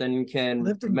or something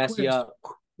can mess you up.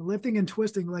 Lifting and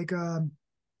twisting, like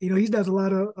he does a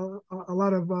lot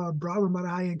of Broadway out of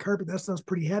high-end carpet. That stuff's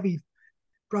pretty heavy.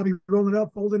 Probably rolling it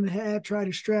up, folding it in half, try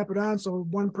to strap it on so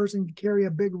one person can carry a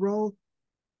big roll.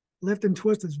 Lift and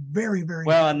twist is very, very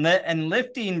well, and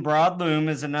lifting broadloom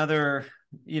is another.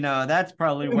 That's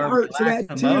probably where we lack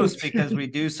the most because we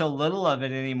do so little of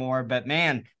it anymore. But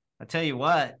man, I tell you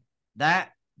what,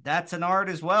 that's an art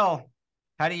as well.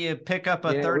 How do you pick up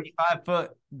a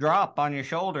 35-foot drop on your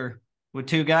shoulder with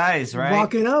 2 guys, right?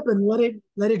 Walk it up and let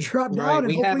it drop down,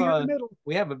 and hopefully you're in the middle.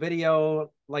 We have a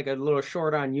video, like a little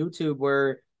short on YouTube,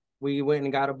 where we went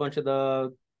and got a bunch of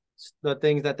the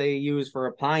things that they use for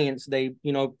appliance. They,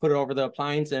 put it over the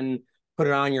appliance and put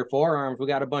it on your forearms. We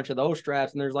got a bunch of those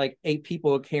straps, and there's like 8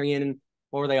 people carrying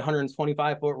over the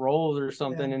 125-foot rolls or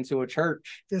something into a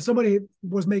church. Yeah, somebody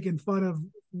was making fun of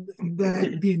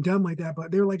that being done like that,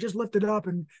 but they were like, just lift it up.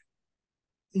 And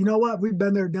you know what? We've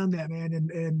been there, done that, man.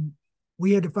 And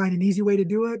we had to find an easy way to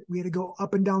do it. We had to go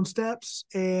up and down steps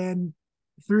and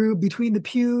through between the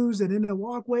pews and in the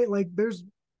walkway. Like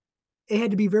it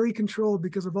had to be very controlled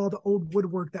because of all the old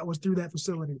woodwork that was through that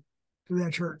facility, through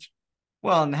that church.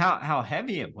 Well, and how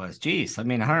heavy it was. Geez, I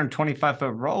mean,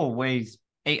 125-foot roll weighs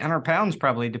 800 pounds,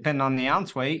 probably, depending on the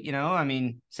ounce weight. I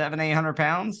mean, 800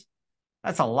 pounds.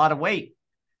 That's a lot of weight.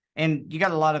 And you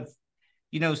got a lot of,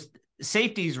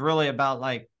 safety is really about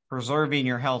like preserving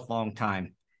your health long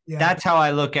time. Yeah. That's how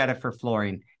I look at it for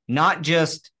flooring, not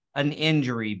just an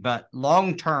injury, but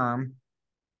long term.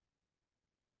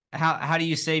 How do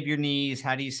you save your knees?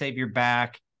 How do you save your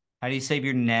back? How do you save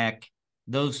your neck?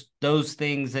 Those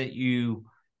things that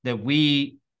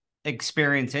we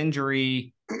experience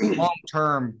injury long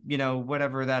term,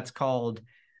 whatever that's called,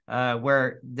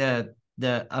 where the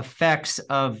effects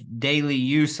of daily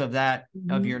use of that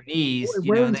of your knees,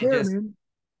 wear and tear, man.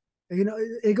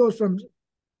 It goes from,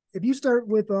 if you start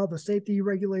with all the safety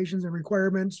regulations and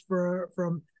requirements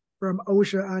from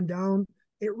OSHA on down,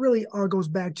 it really all goes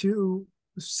back to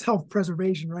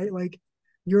self-preservation, right? Like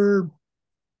your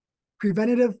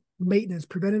preventative maintenance,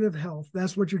 preventative health.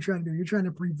 That's what you're trying to do. You're trying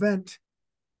to prevent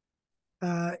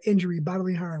injury,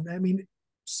 bodily harm. I mean,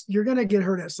 you're going to get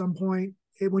hurt at some point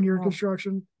when you're in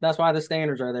construction. That's why the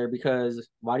standards are there, because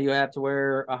why do you have to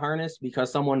wear a harness?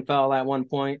 Because someone fell at one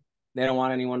point. They don't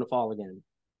want anyone to fall again.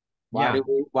 Why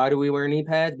do we wear knee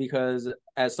pads? Because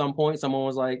at some point someone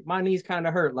was like, my knees kind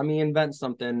of hurt. Let me invent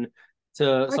something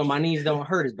so my knees don't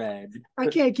hurt as bad. I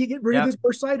can't get rid of this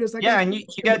bursitis. And you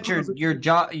got your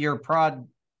job, your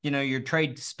your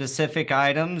trade specific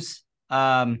items.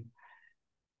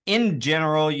 In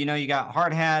general, you got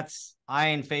hard hats, eye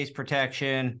and face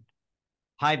protection,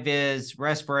 high vis,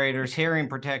 respirators, hearing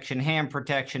protection, hand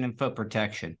protection, and foot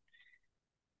protection.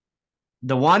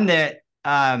 The one that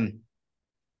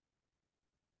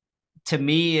to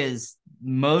me is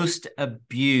most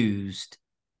abused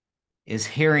is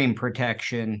hearing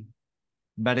protection,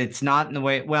 but it's not in the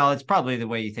way, well, it's probably the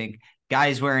way you think.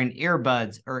 Guys wearing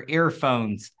earbuds or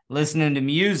earphones, listening to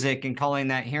music and calling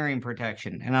that hearing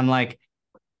protection. And I'm like,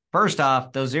 first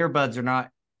off, those earbuds are not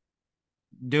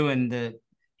doing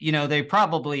they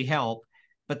probably help,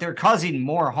 but they're causing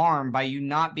more harm by you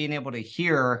not being able to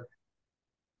hear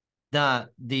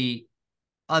the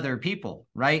other people,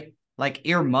 right? Like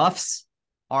earmuffs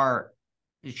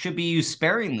it should be used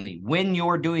sparingly when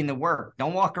you're doing the work.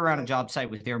 Don't walk around a job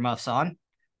site with earmuffs on.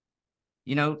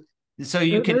 So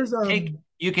you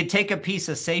could take a piece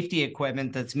of safety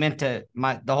equipment that's meant to,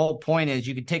 the whole point is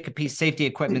you could take a piece of safety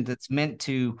equipment that's meant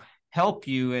to help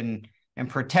you and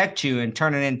protect you and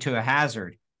turn it into a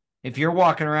hazard. If you're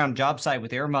walking around a job site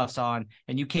with earmuffs on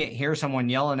and you can't hear someone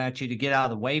yelling at you to get out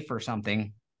of the way for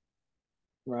something.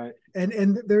 Right.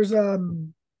 And there's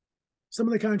some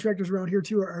of the contractors around here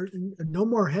too are no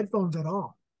more headphones at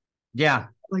all. Yeah.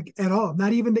 Like at all.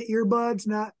 Not even the earbuds,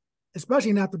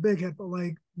 especially not the big headphone,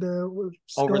 like the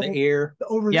over the ear.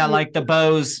 Like the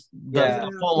Bose,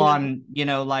 full on,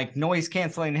 like noise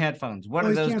canceling headphones. What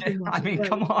are those? I mean,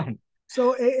 come on.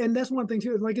 So, and that's one thing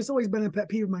too. Like it's always been a pet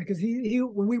peeve of mine because he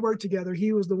when we worked together,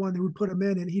 he was the one that would put them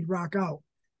in and he'd rock out,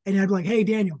 and I'd be like, "Hey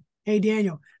Daniel,"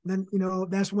 and then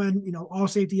that's when all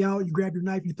safety out. You grab your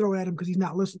knife, you throw it at him because he's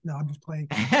not listening. No, I'm just playing.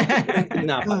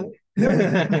 But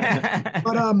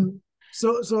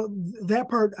so that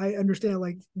part I understand.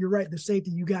 Like you're right, the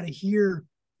safety you got to hear.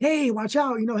 Hey, watch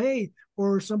out! Hey,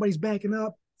 or somebody's backing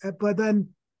up. But then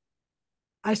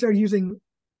I started using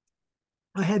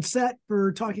a headset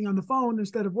for talking on the phone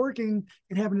instead of working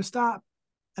and having to stop,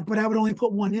 but I would only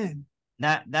put one in.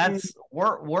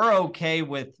 We're okay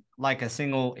with like a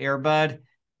single earbud,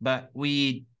 but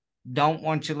we don't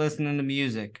want you listening to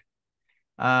music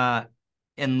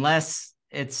unless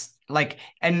it's like,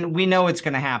 and we know it's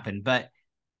going to happen, but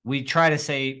we try to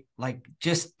say, like,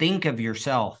 just think of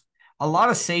yourself. A lot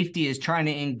of safety is trying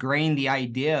to ingrain the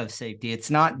idea of safety. It's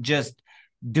not just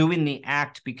doing the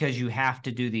act because you have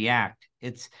to do the act.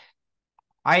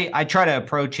 I try to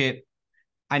approach it.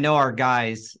 I know our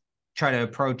guys try to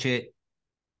approach it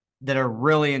that are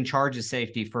really in charge of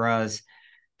safety for us,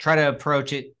 try to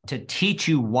approach it to teach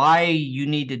you why you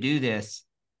need to do this.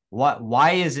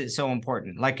 Why is it so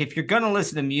important? Like if you're going to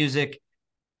listen to music,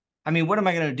 I mean, what am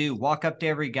I going to do? Walk up to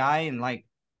every guy and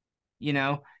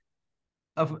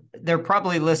they're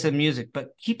probably listening to music,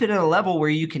 but keep it at a level where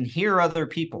you can hear other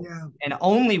people and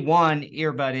only one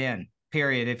earbud in.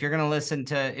 Period. If you're going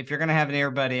to have an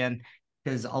earbud in,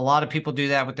 because a lot of people do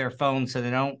that with their phone. So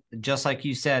they don't, just like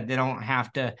you said, they don't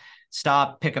have to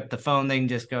stop, pick up the phone. They can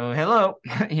just go, hello,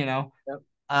 Yep.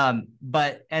 And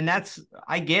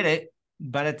I get it.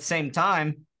 But at the same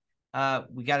time,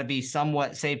 we got to be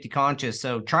somewhat safety conscious.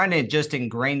 So trying to just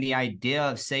ingrain the idea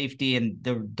of safety and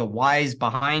the whys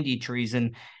behind each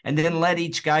reason, and then let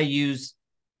each guy use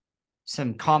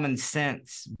some common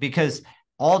sense, because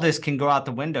all this can go out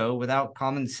the window without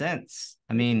common sense.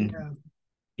 I mean,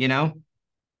 you know,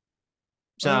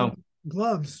 so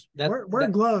gloves, wear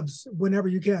gloves whenever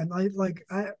you can.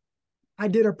 I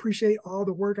did appreciate all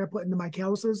the work I put into my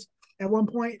calluses at one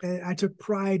point, and I took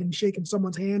pride in shaking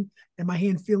someone's hand and my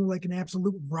hand feeling like an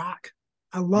absolute rock.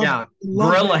 I love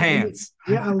gorilla hands.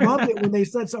 Yeah, I loved it when they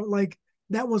said something like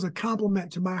that was a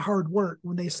compliment to my hard work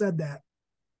when they said that.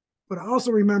 But I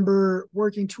also remember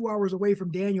working 2 hours away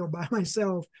from Daniel by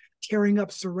myself, tearing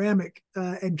up ceramic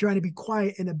and trying to be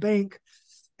quiet in a bank.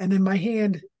 And then my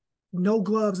hand, no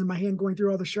gloves, and my hand going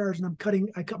through all the shards, and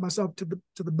I cut myself to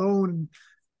the bone. And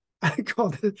I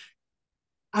called it,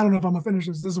 I don't know if I'm gonna finish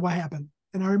this. This is what happened.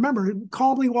 And I remember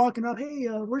calmly walking up, hey,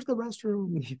 where's the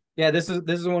restroom? Yeah, this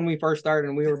is when we first started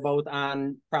and we were both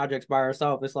on projects by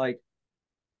ourselves. It's like,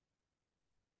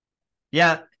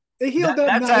 yeah, it healed up.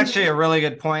 That's actually a really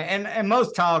good point. And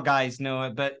most tile guys know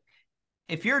it, but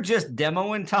if you're just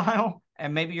demoing tile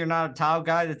and maybe you're not a tile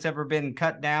guy that's ever been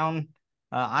cut down,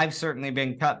 I've certainly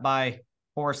been cut by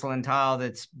porcelain tile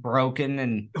that's broken,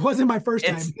 and it wasn't my first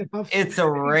time. It's a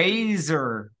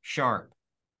razor sharp.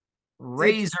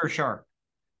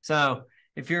 So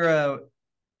if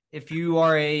you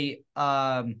are a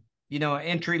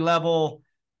entry level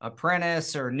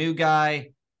apprentice or new guy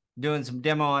doing some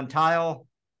demo on tile,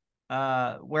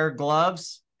 wear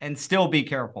gloves and still be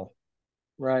careful.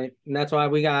 Right. And that's why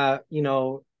we got,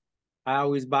 I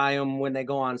always buy them when they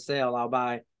go on sale. I'll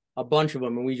buy a bunch of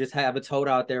them and we just have a tote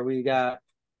out there. We got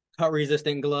cut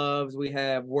resistant gloves. We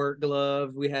have work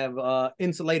gloves. We have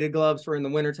insulated gloves for in the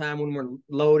wintertime when we're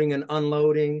loading and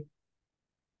unloading.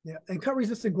 Yeah. And cut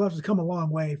resistant gloves has come a long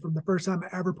way from the first time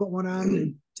I ever put one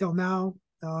on till now.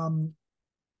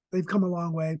 They've come a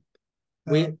long way.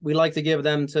 We like to give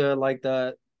them to like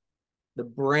the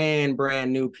brand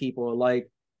new people. Like,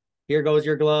 here goes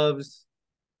your gloves,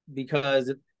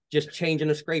 because just changing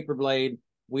a scraper blade,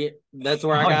 that's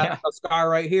where I got a scar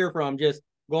right here from just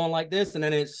going like this, and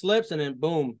then it slips, and then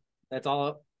boom, that's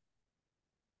all.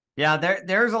 Yeah,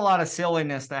 there's a lot of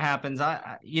silliness that happens.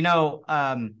 I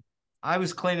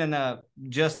was cleaning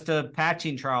just a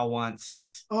patching trowel once.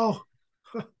 Oh.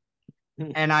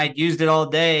 And I used it all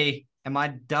day, and my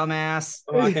dumbass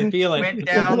I can feel it. Went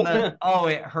down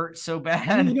it hurt so bad.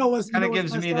 Kind of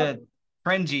gives me the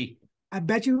fringy. I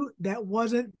bet you that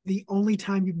wasn't the only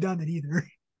time you've done it either.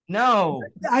 No.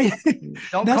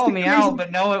 Don't call me out,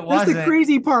 but no, it wasn't. That's the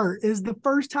crazy part, is the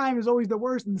first time is always the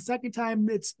worst, and the second time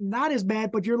it's not as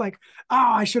bad, but you're like, oh,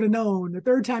 I should have known. The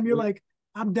third time you're like,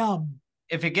 I'm dumb.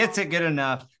 If it gets it good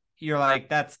enough, you're like,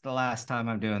 that's the last time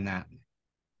I'm doing that.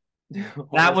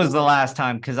 That was the last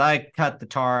time, because I cut the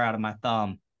tar out of my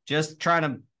thumb just trying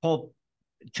to pull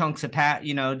chunks of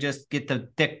just get the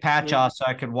thick patch off so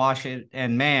I could wash it.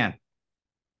 And man,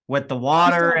 with the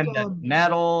water and the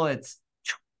metal,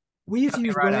 we used to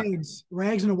use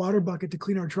rags in a water bucket to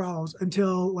clean our trowels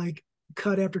until like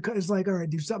cut after cut. It's like, all right,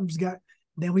 dude, something's got.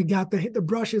 Then we got the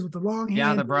brushes with the long hand.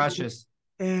 Yeah, the brushes,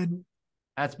 and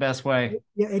that's best way.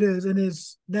 Yeah, it is, and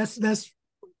that's.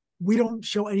 We don't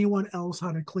show anyone else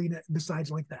how to clean it besides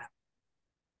like that.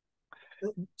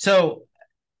 So,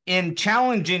 in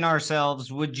challenging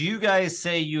ourselves, would you guys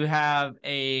say you have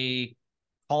a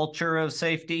culture of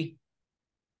safety?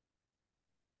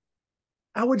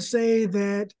 I would say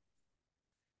that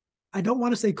I don't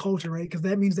want to say culture, right? Because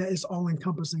that means that it's all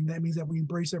encompassing. That means that we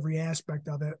embrace every aspect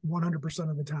of it 100%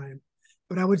 of the time.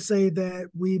 But I would say that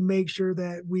we make sure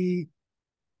that we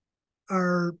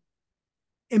are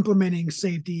implementing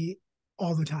safety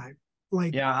all the time.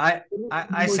 Like, yeah,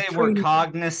 I say we're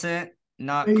cognizant,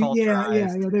 not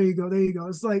culturized. Yeah. There you go.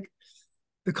 It's like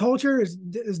the culture is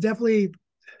definitely.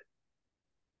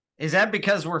 Is that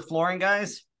because we're flooring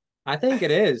guys? I think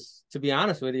it is, to be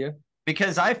honest with you.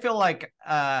 Because I feel like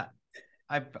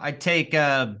I take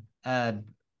a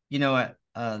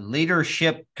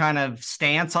leadership kind of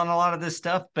stance on a lot of this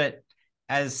stuff, but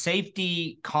as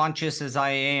safety conscious as I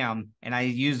am, and I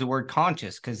use the word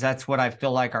conscious because that's what I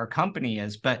feel like our company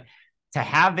is, but to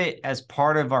have it as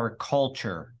part of our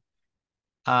culture,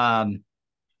 I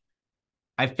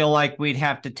feel like we'd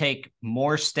have to take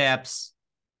more steps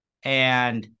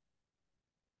and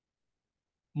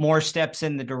more steps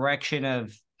in the direction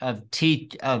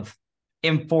of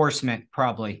enforcement,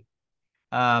 probably.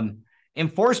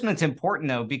 Enforcement's important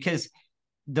though, because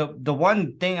the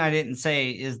one thing I didn't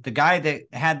say is the guy that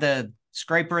had the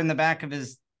scraper in the back of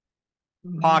his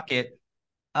pocket,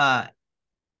 our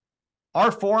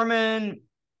foreman,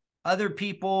 other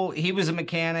people, he was a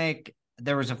mechanic.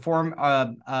 There was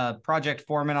a project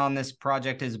foreman on this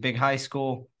project is a big high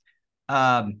school.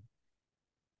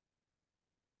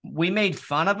 we made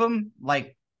fun of him,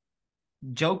 like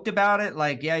joked about it,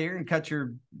 like, yeah, you're gonna cut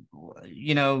your,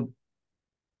 you know,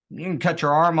 you can cut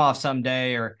your arm off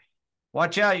someday, or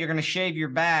watch out, you're gonna shave your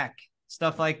back,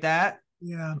 stuff like that.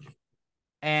 Yeah.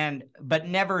 But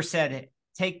never said,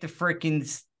 take the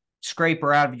freaking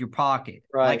scraper out of your pocket.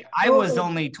 Right. Like, I was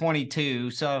only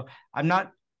 22, so I'm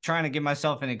not trying to give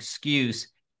myself an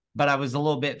excuse, but I was a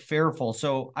little bit fearful.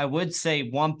 So I would say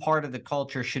one part of the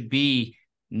culture should be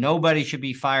nobody should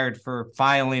be fired for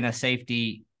filing a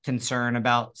safety concern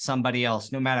about somebody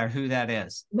else, no matter who that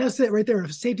is. That's it right there.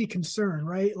 A safety concern,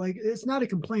 right? Like, it's not a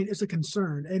complaint, it's a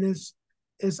concern. And it's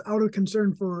out of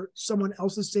concern for someone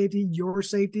else's safety, your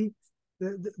safety.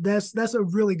 That's a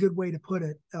really good way to put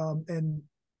it. And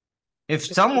if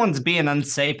someone's being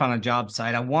unsafe on a job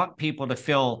site, I want people to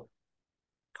feel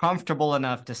comfortable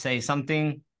enough to say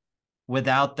something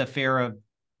without the fear of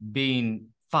being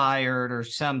fired or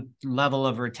some level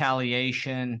of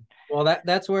retaliation. Well,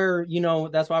 that's where,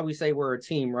 that's why we say we're a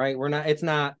team, right? It's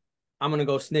not, I'm going to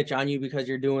go snitch on you because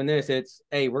you're doing this. It's,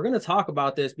 hey, we're going to talk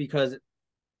about this because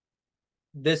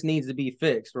this needs to be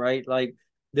fixed, right? Like,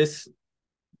 this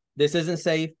isn't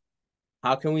safe.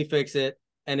 How can we fix it?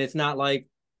 And it's not like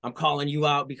I'm calling you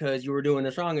out because you were doing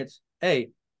this wrong. It's, hey,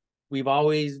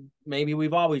 maybe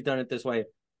we've always done it this way.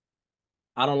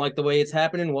 I don't like the way it's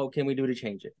happening. What can we do to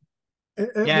change it?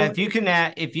 Yeah, if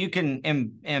you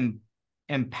can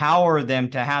empower them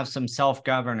to have some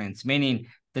self-governance, meaning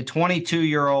the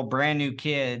 22-year-old brand new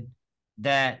kid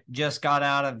that just got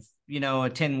out of, a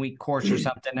 10-week course or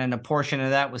something, and a portion of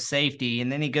that was safety, and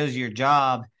then he goes to your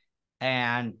job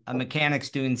and a mechanic's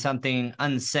doing something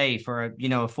unsafe, or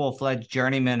a full-fledged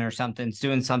journeyman or something's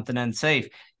doing something unsafe.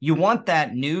 You want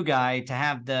that new guy to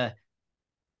have the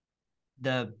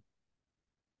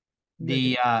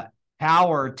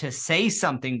power to say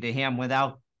something to him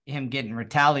without him getting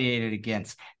retaliated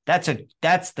against.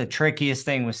 That's the trickiest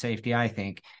thing with safety, I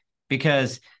think,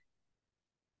 because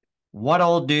what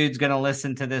old dude's going to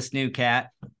listen to this new cat,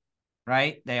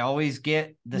 right? They always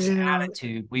get this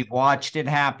attitude. We've watched it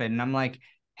happen. And I'm like,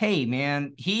 hey,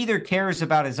 man, he either cares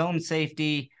about his own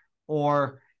safety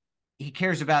or he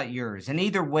cares about yours. And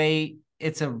either way,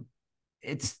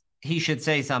 he should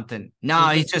say something. No,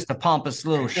 he's just a pompous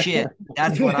little shit.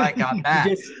 That's what I got back.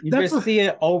 You just see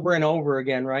it over and over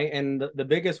again, right? And the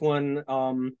biggest one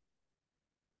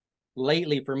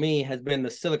lately for me has been the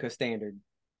silica standard.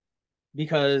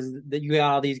 Because you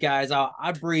got all these guys out.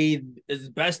 I breathed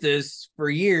asbestos for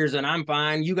years and I'm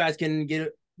fine. You guys can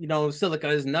get, silica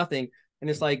is nothing. And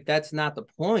it's like, that's not the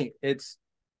point.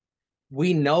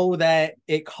 We know that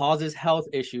it causes health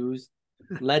issues.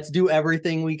 Let's do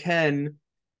everything we can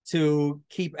to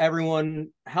keep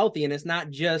everyone healthy. And it's not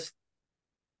just,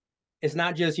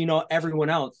 everyone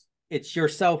else. It's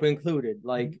yourself included.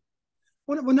 Like,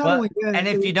 and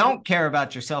if you don't care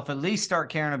about yourself, at least start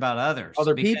caring about others.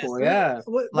 Other people, yeah.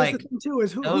 What's the thing too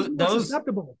is who's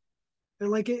susceptible.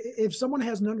 Like, if someone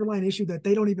has an underlying issue that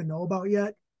they don't even know about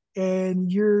yet,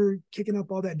 and you're kicking up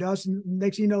all that dust, and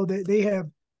next you know that they have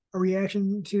a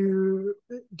reaction to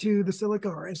the silica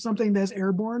or something that's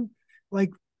airborne.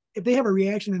 Like, if they have a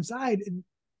reaction inside,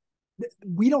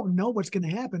 we don't know what's going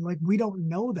to happen. Like, we don't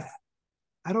know that.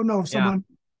 I don't know if someone.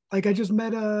 Yeah. Like, I just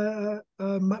met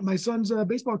my son's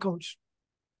baseball coach.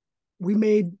 We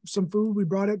made some food. We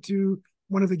brought it to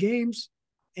one of the games,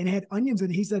 and it had onions in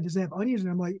it. He said, "Does it have onions?" And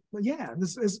I'm like, "Well, yeah,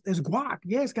 this is guac.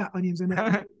 Yeah, it's got onions in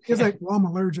it." He's like, "Well, I'm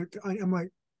allergic." I'm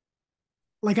like,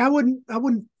 I've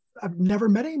never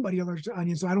met anybody allergic to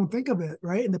onions, so I don't think of it,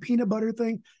 right? And the peanut butter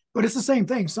thing, but it's the same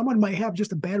thing. Someone might have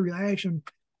just a bad reaction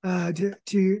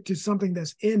to something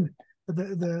that's in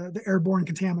the airborne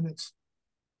contaminants.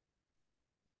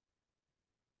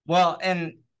 Well,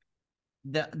 and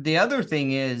the other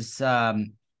thing is, as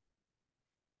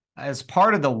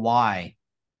part of the why,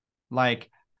 like,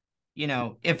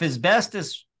 if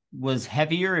asbestos was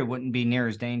heavier, it wouldn't be near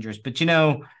as dangerous. But,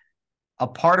 a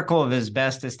particle of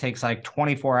asbestos takes like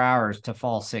 24 hours to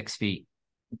fall 6 feet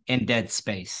in dead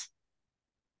space.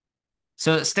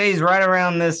 So it stays right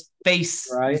around this face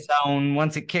zone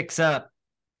once it kicks up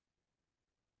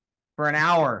for an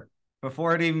hour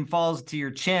before it even falls to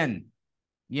your chin.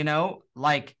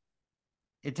 Like,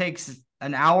 it takes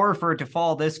an hour for it to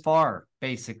fall this far,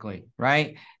 basically,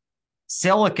 right?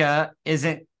 Silica is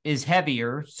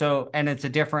heavier, and it's a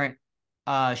different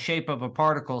shape of a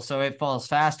particle, so it falls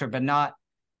faster, but not.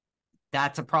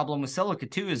 That's a problem with silica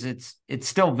too, is it's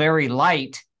still very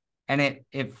light and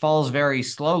it falls very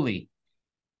slowly.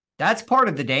 That's part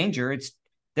of the danger.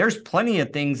 There's plenty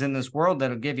of things in this world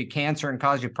that'll give you cancer and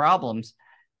cause you problems,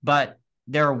 but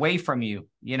they're away from you,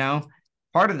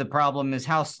 part of the problem is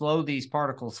how slow these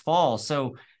particles fall.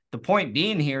 So the point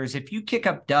being here is if you kick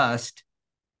up dust,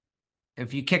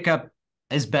 if you kick up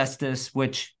asbestos,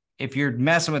 which if you're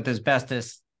messing with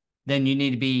asbestos, then you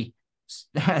need to be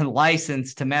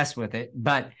licensed to mess with it.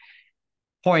 But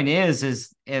point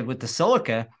is with the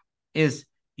silica is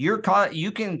you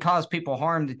can cause people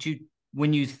harm that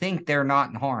when you think they're not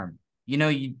in harm.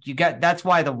 You got, that's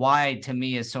why the why to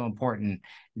me is so important.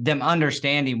 Them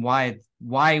understanding why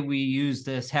we use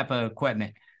this HEPA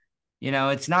equipment.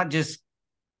 It's not just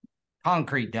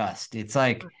concrete dust. It's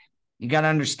like you got to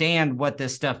understand what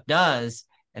this stuff does,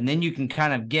 and then you can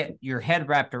kind of get your head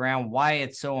wrapped around why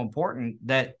it's so important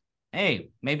that, hey,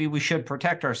 maybe we should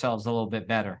protect ourselves a little bit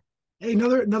better. Hey,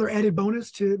 another added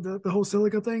bonus to the whole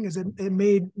silica thing is it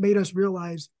made us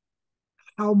realize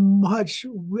how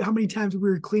many times we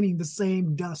were cleaning the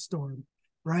same dust storm,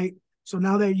 right? So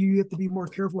now that you have to be more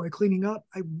careful at cleaning up,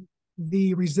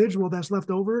 the residual that's left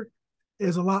over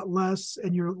is a lot less,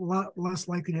 and you're a lot less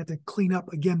likely to have to clean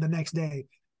up again the next day.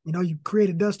 You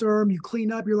create a dust storm, you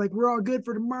clean up, you're like, we're all good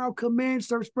for tomorrow. Come in,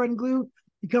 start spreading glue.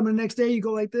 You come in the next day, you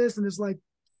go like this, and it's like,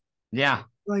 yeah,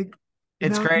 like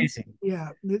it's crazy. Yeah,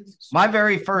 my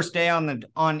very first day on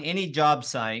any job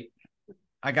site,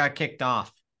 I got kicked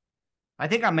off. I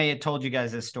think I may have told you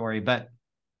guys this story, but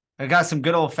I got some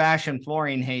good old fashioned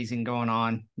fluorine hazing going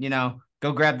on.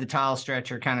 Go grab the tile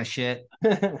stretcher kind of shit.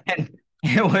 And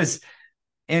it was,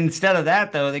 instead of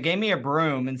that though, they gave me a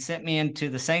broom and sent me into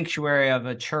the sanctuary of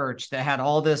a church that had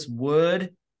all this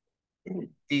wood,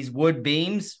 these wood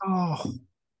beams. Oh.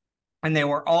 And they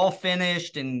were all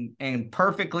finished and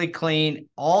perfectly clean.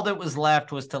 All that was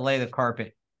left was to lay the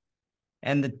carpet.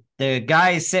 And the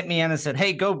guy sent me in and said,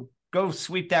 hey, go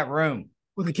sweep that room.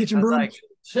 With a kitchen broom?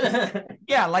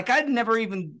 Yeah, like I'd never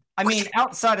even,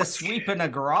 outside of sweeping a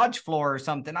garage floor or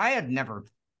something, I had never,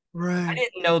 I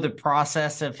didn't know the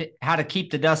process of how to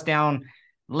keep the dust down,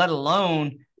 let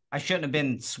alone I shouldn't have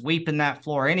been sweeping that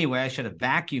floor anyway. I should have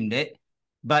vacuumed it.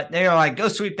 But they were like, go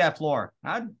sweep that floor.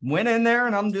 I went in there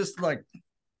and I'm just like,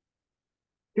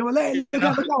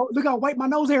 look how white my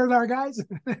nose hairs are, guys.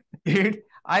 Dude,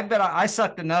 I bet I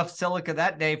sucked enough silica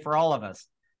that day for all of us.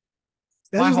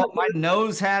 My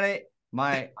nose had it.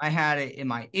 I had it in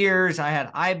my ears. I had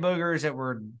eye boogers that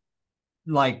were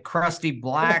like crusty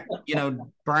black,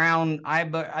 brown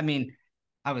eye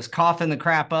I was coughing the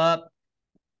crap up.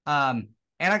 And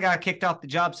I got kicked off the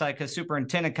job site because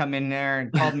superintendent come in there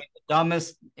and called me the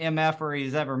dumbest MFer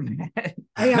he's ever met.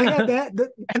 Hey, I got that.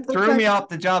 And threw me off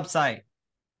the job site.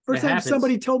 First time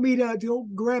somebody told me to go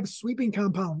grab sweeping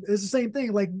compound. It's the same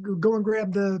thing. Like go and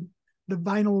grab the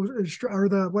vinyl or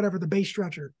the base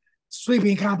stretcher.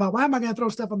 Sweeping compound. Why am I going to throw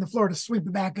stuff on the floor to sweep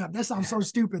it back up? That sounds so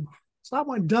stupid. So I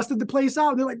went and dusted the place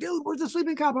out. And they're like, dude, where's the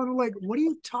sweeping compound? I'm like, what are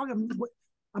you talking about?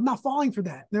 I'm not falling for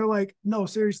that. They're like, no,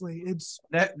 seriously, it's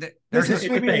a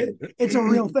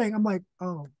real thing. I'm like,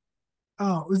 oh,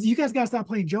 you guys got to stop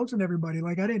playing jokes on everybody.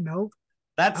 Like, I didn't know.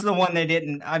 That's the one they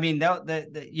didn't.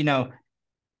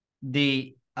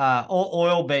 The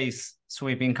oil-based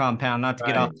sweeping compound, not to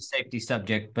get off the safety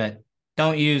subject, but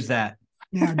don't use that.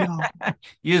 Yeah, no.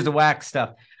 Use the wax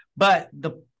stuff. But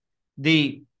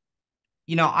I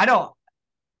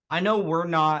know we're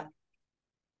not,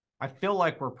 I feel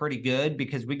like we're pretty good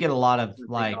because we get a lot of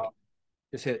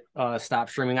just hit stop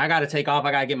streaming. I got to take off.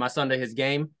 I got to get my son to his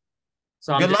game.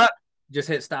 So good luck. Just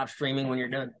hit stop streaming when you're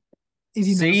done.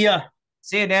 Easy. See ya,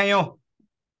 Daniel.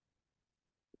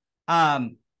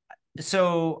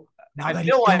 So I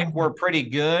feel like we're pretty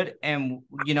good, and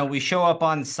we show up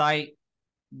on site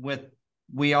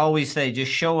we always say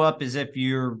just show up as if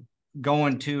you're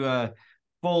going to a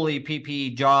fully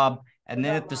PPE job. And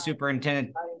then if the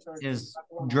superintendent is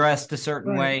dressed a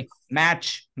certain way,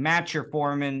 match your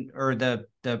foreman or the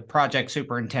project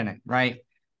superintendent, right?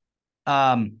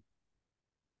 But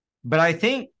I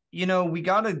think, we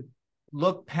got to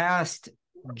look past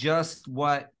just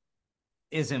what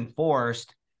is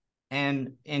enforced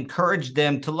and encourage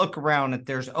them to look around. If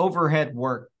there's overhead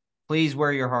work, please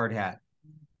wear your hard hat.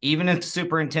 Even if the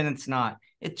superintendent's not,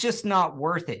 it's just not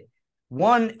worth it.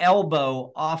 One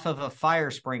elbow off of a fire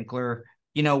sprinkler,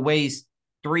 weighs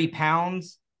 3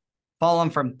 pounds, falling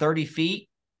from 30 feet.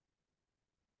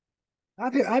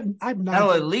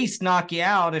 That'll at least knock you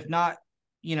out, if not,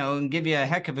 and give you a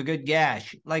heck of a good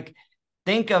gash. Like,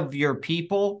 think of your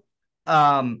people.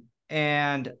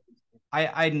 And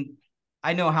I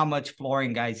know how much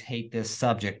flooring guys hate this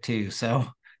subject too. So,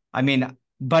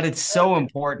 but it's so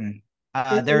important.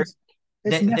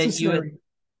 It's necessary.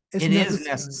 It is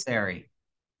necessary.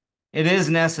 It is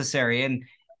necessary.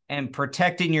 And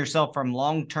protecting yourself from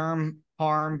long-term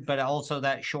harm, but also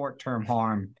that short-term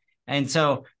harm. And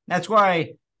so that's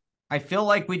why I feel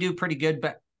like we do pretty good.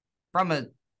 But from a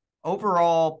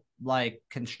overall like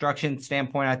construction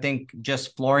standpoint, I think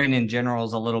just flooring in general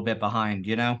is a little bit behind,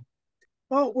 you know?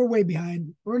 Well, we're way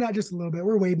behind. We're not just a little bit,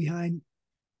 we're way behind.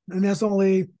 And that's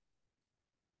only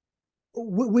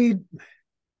we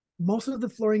most of the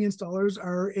flooring installers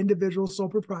are individual sole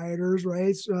proprietors,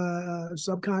 right?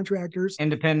 Subcontractors,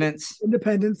 Independence.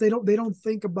 independents. They don't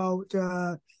think about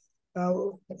uh,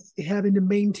 having to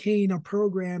maintain a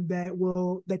program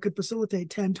that could facilitate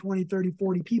 10, 20, 30,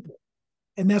 40 people.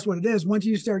 And that's what it is. Once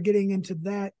you start getting into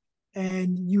that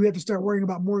and you have to start worrying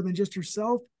about more than just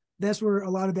yourself, that's where a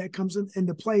lot of that comes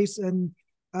into place. And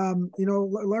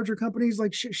larger companies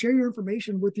like share your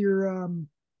information with your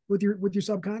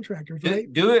subcontractors,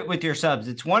 right? Do it with your subs.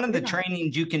 It's one of the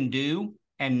trainings you can do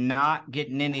and not get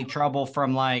in any trouble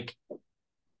from like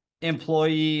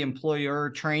employer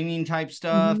training type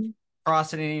stuff,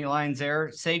 crossing any lines there.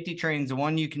 Safety training is the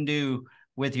one you can do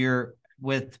with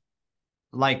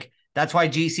that's why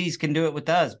GCs can do it with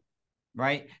us,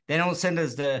 right? They don't send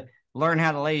us to learn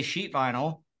how to lay sheet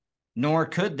vinyl, nor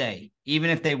could they, even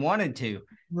if they wanted to.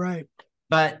 Right.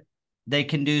 But they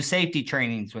can do safety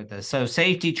trainings with us. So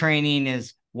safety training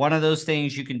is one of those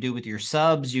things you can do with your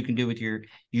subs. You can do with you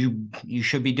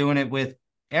should be doing it with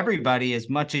everybody as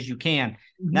much as you can.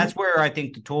 Mm-hmm. That's where I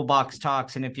think the toolbox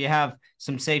talks. And if you have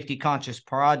some safety conscious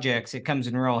projects, it comes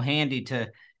in real handy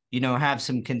to, have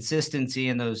some consistency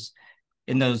in those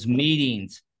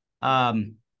meetings.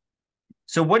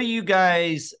 So what do you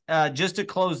guys, just to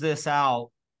close this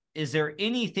out, is there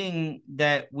anything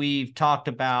that we've talked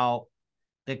about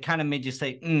that kind of made you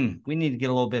say, we need to get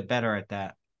a little bit better at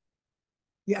that?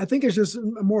 Yeah, I think it's just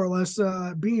more or less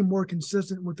being more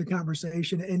consistent with the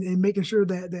conversation and making sure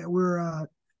that we're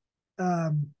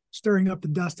stirring up the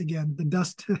dust again, with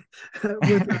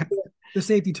the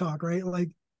safety talk, right? Like,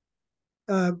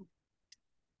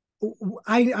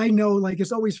 I know, like,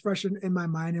 it's always fresh in my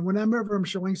mind. And whenever I'm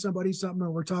showing somebody something or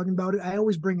we're talking about it, I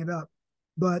always bring it up.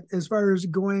 But as far as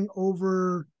going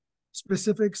over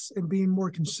specifics and being more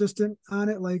consistent on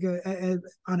it, like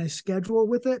on a schedule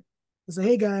with it, I say,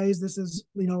 hey guys, this is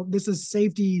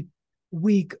safety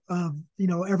week of,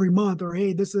 every month, or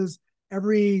hey, this is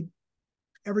every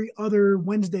other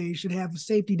Wednesday should have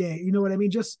safety day. You know what I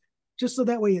mean? Just so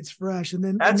that way it's fresh. And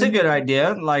then that's a good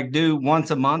idea. Like do once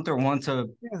a month or once a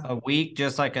week,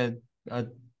 just like a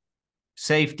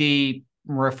safety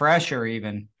refresher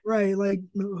even. Right. Like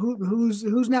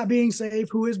who's not being safe,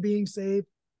 who is being safe,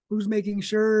 who's making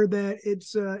sure that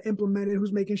it's implemented,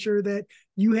 who's making sure that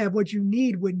you have what you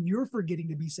need when you're forgetting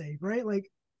to be safe, right?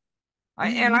 Like,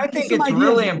 I think it's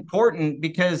really important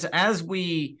because I'm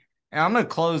going to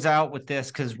close out with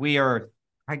this because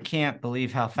I can't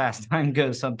believe how fast time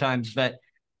goes sometimes, but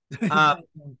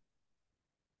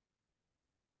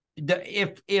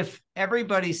if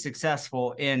everybody's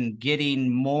successful in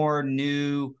getting more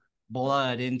new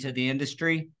blood into the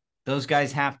industry, those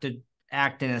guys have to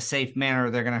act in a safe manner.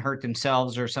 They're going to hurt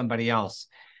themselves or somebody else.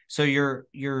 So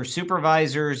your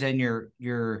supervisors and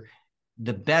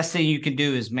the best thing you can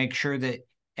do is make sure that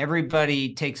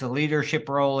everybody takes a leadership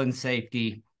role in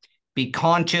safety, be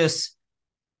conscious,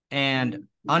 and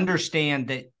understand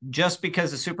that just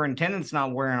because the superintendent's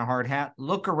not wearing a hard hat,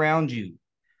 look around you,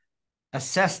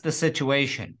 assess the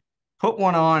situation, put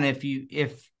one on if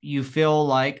you feel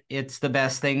like it's the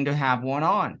best thing to have one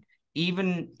on,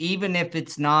 even if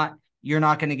it's not, you're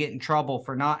not going to get in trouble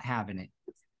for not having it.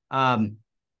 A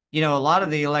lot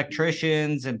of the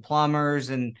electricians and plumbers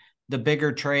and the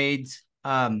bigger trades,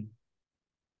 they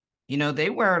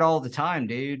wear it all the time,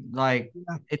 dude. Like,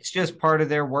 it's just part of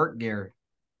their work gear.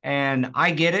 And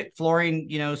I get it. Flooring,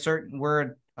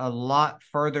 we're a lot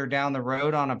further down the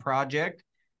road on a project.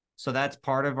 So that's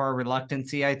part of our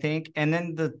reluctancy, I think. And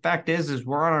then the fact is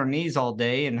we're on our knees all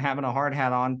day, and having a hard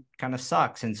hat on kind of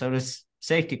sucks. And so does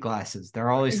safety glasses.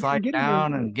 They're always sliding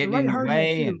down and getting in the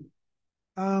way.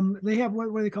 And they have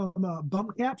what do they call them?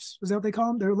 Bump caps. Is that what they call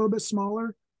them? They're a little bit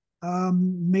smaller,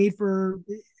 made for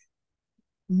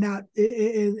not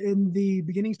in the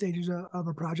beginning stages of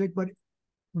a project, but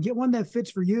get one that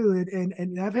fits for you.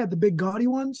 And I've had the big gaudy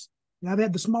ones, and I've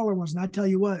had the smaller ones. And I tell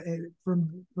you what,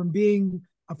 from being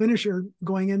a finisher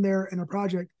going in there in a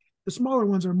project, the smaller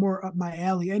ones are more up my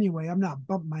alley anyway. I'm not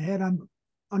bumping my head on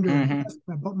under a desk.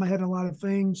 I bump my head on a lot of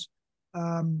things.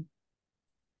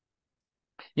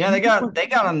 They got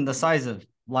them the size of,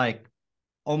 like,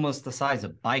 almost the size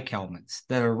of bike helmets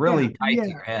that are really tight to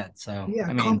your head. So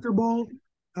comfortable.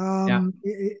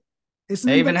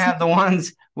 They even have the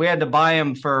ones we had to buy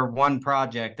them for one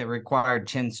project that required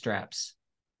chin straps.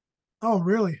 Oh,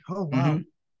 really? Oh, wow.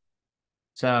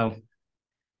 So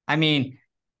I mean,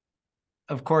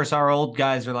 of course, our old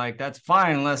guys are like, that's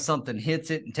fine unless something hits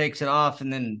it and takes it off,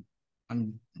 and then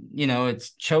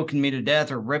it's choking me to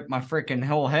death or rip my freaking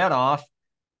whole head off.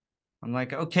 I'm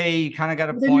like, okay, you kind of got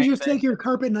a Then point. you just take your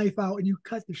carpet knife out and you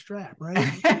cut the strap, right?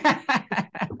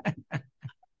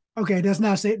 Okay, that's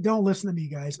not say. Don't listen to me,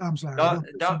 guys. I'm sorry.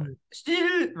 Don't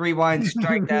rewind,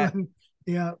 strike that.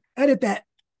 Yeah, edit that.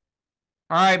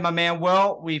 All right, my man.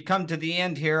 Well, we've come to the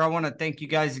end here. I want to thank you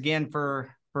guys again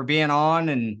for being on,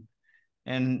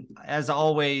 and as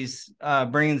always,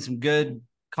 bringing some good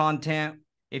content.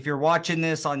 If you're watching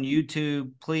this on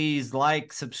YouTube, please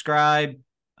like, subscribe.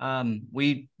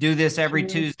 We do this every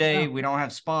Tuesday. We don't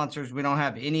have sponsors. We don't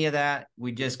have any of that.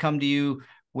 We just come to you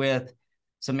with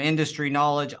some industry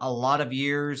knowledge. A lot of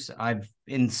years I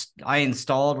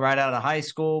installed right out of high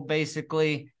school,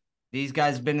 basically. These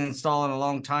guys have been installing a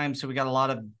long time, so we got a lot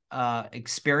of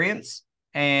experience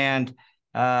and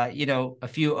a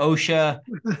few OSHA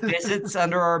visits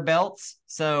under our belts.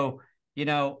 So,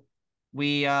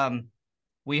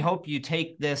 we hope you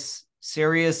take this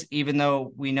serious, even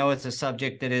though we know it's a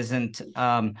subject that isn't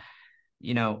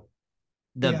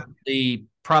the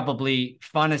probably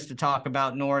funnest to talk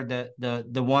about, nor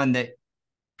the one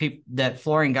that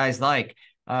flooring guys like.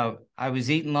 I was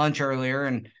eating lunch earlier,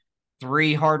 and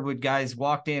 3 hardwood guys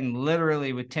walked in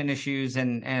literally with tennis shoes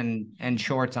and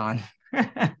shorts on.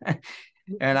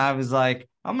 And I was like,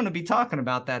 I'm going to be talking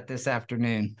about that this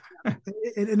afternoon.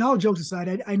 And all jokes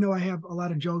aside, I know I have a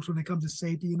lot of jokes when it comes to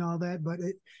safety and all that, but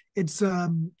it's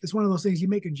one of those things, you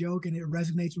make a joke and it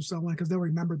resonates with someone because they'll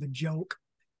remember the joke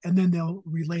and then they'll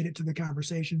relate it to the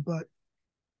conversation. But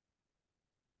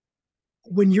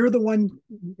when you're the one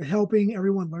helping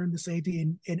everyone learn the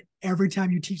safety, and every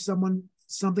time you teach someone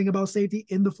something about safety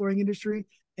in the flooring industry,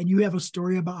 and you have a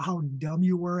story about how dumb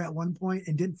you were at one point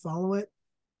and didn't follow it,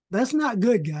 that's not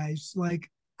good, guys.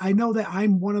 Like, I know that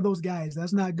I'm one of those guys.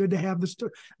 That's not good to have the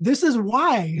story. This is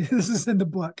why this is in the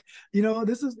book.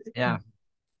 This is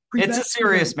it's a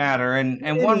serious matter,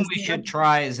 and one we should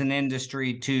try as an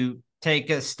industry to take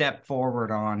a step forward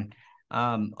on.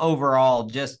 Overall,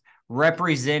 just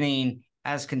representing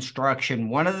as construction.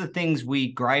 One of the things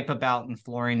we gripe about in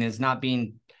flooring is not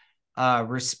being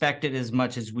respected as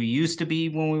much as we used to be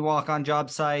when we walk on job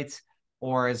sites,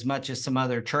 or as much as some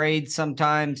other trades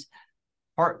sometimes.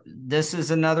 This is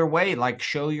another way, like,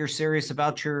 show you're serious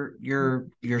about your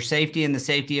safety and the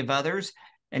safety of others,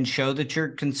 and show that you're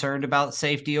concerned about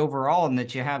safety overall, and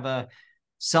that you have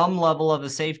some level of a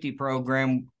safety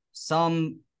program.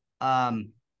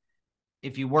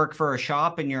 If you work for a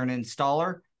shop and you're an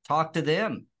installer, talk to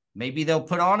them. Maybe they'll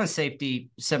put on a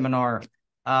safety seminar.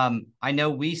 I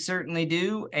know we certainly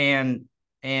do, and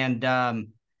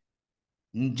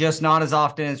just not as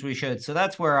often as we should. So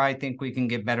that's where I think we can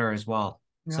get better as well.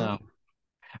 Yeah. So,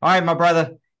 all right, my brother,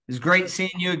 it was great seeing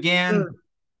you again. Sure.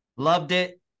 Loved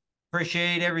it.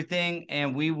 Appreciate everything.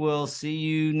 And we will see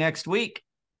you next week.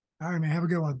 All right, man. Have a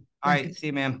good one. All right. See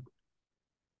you, man.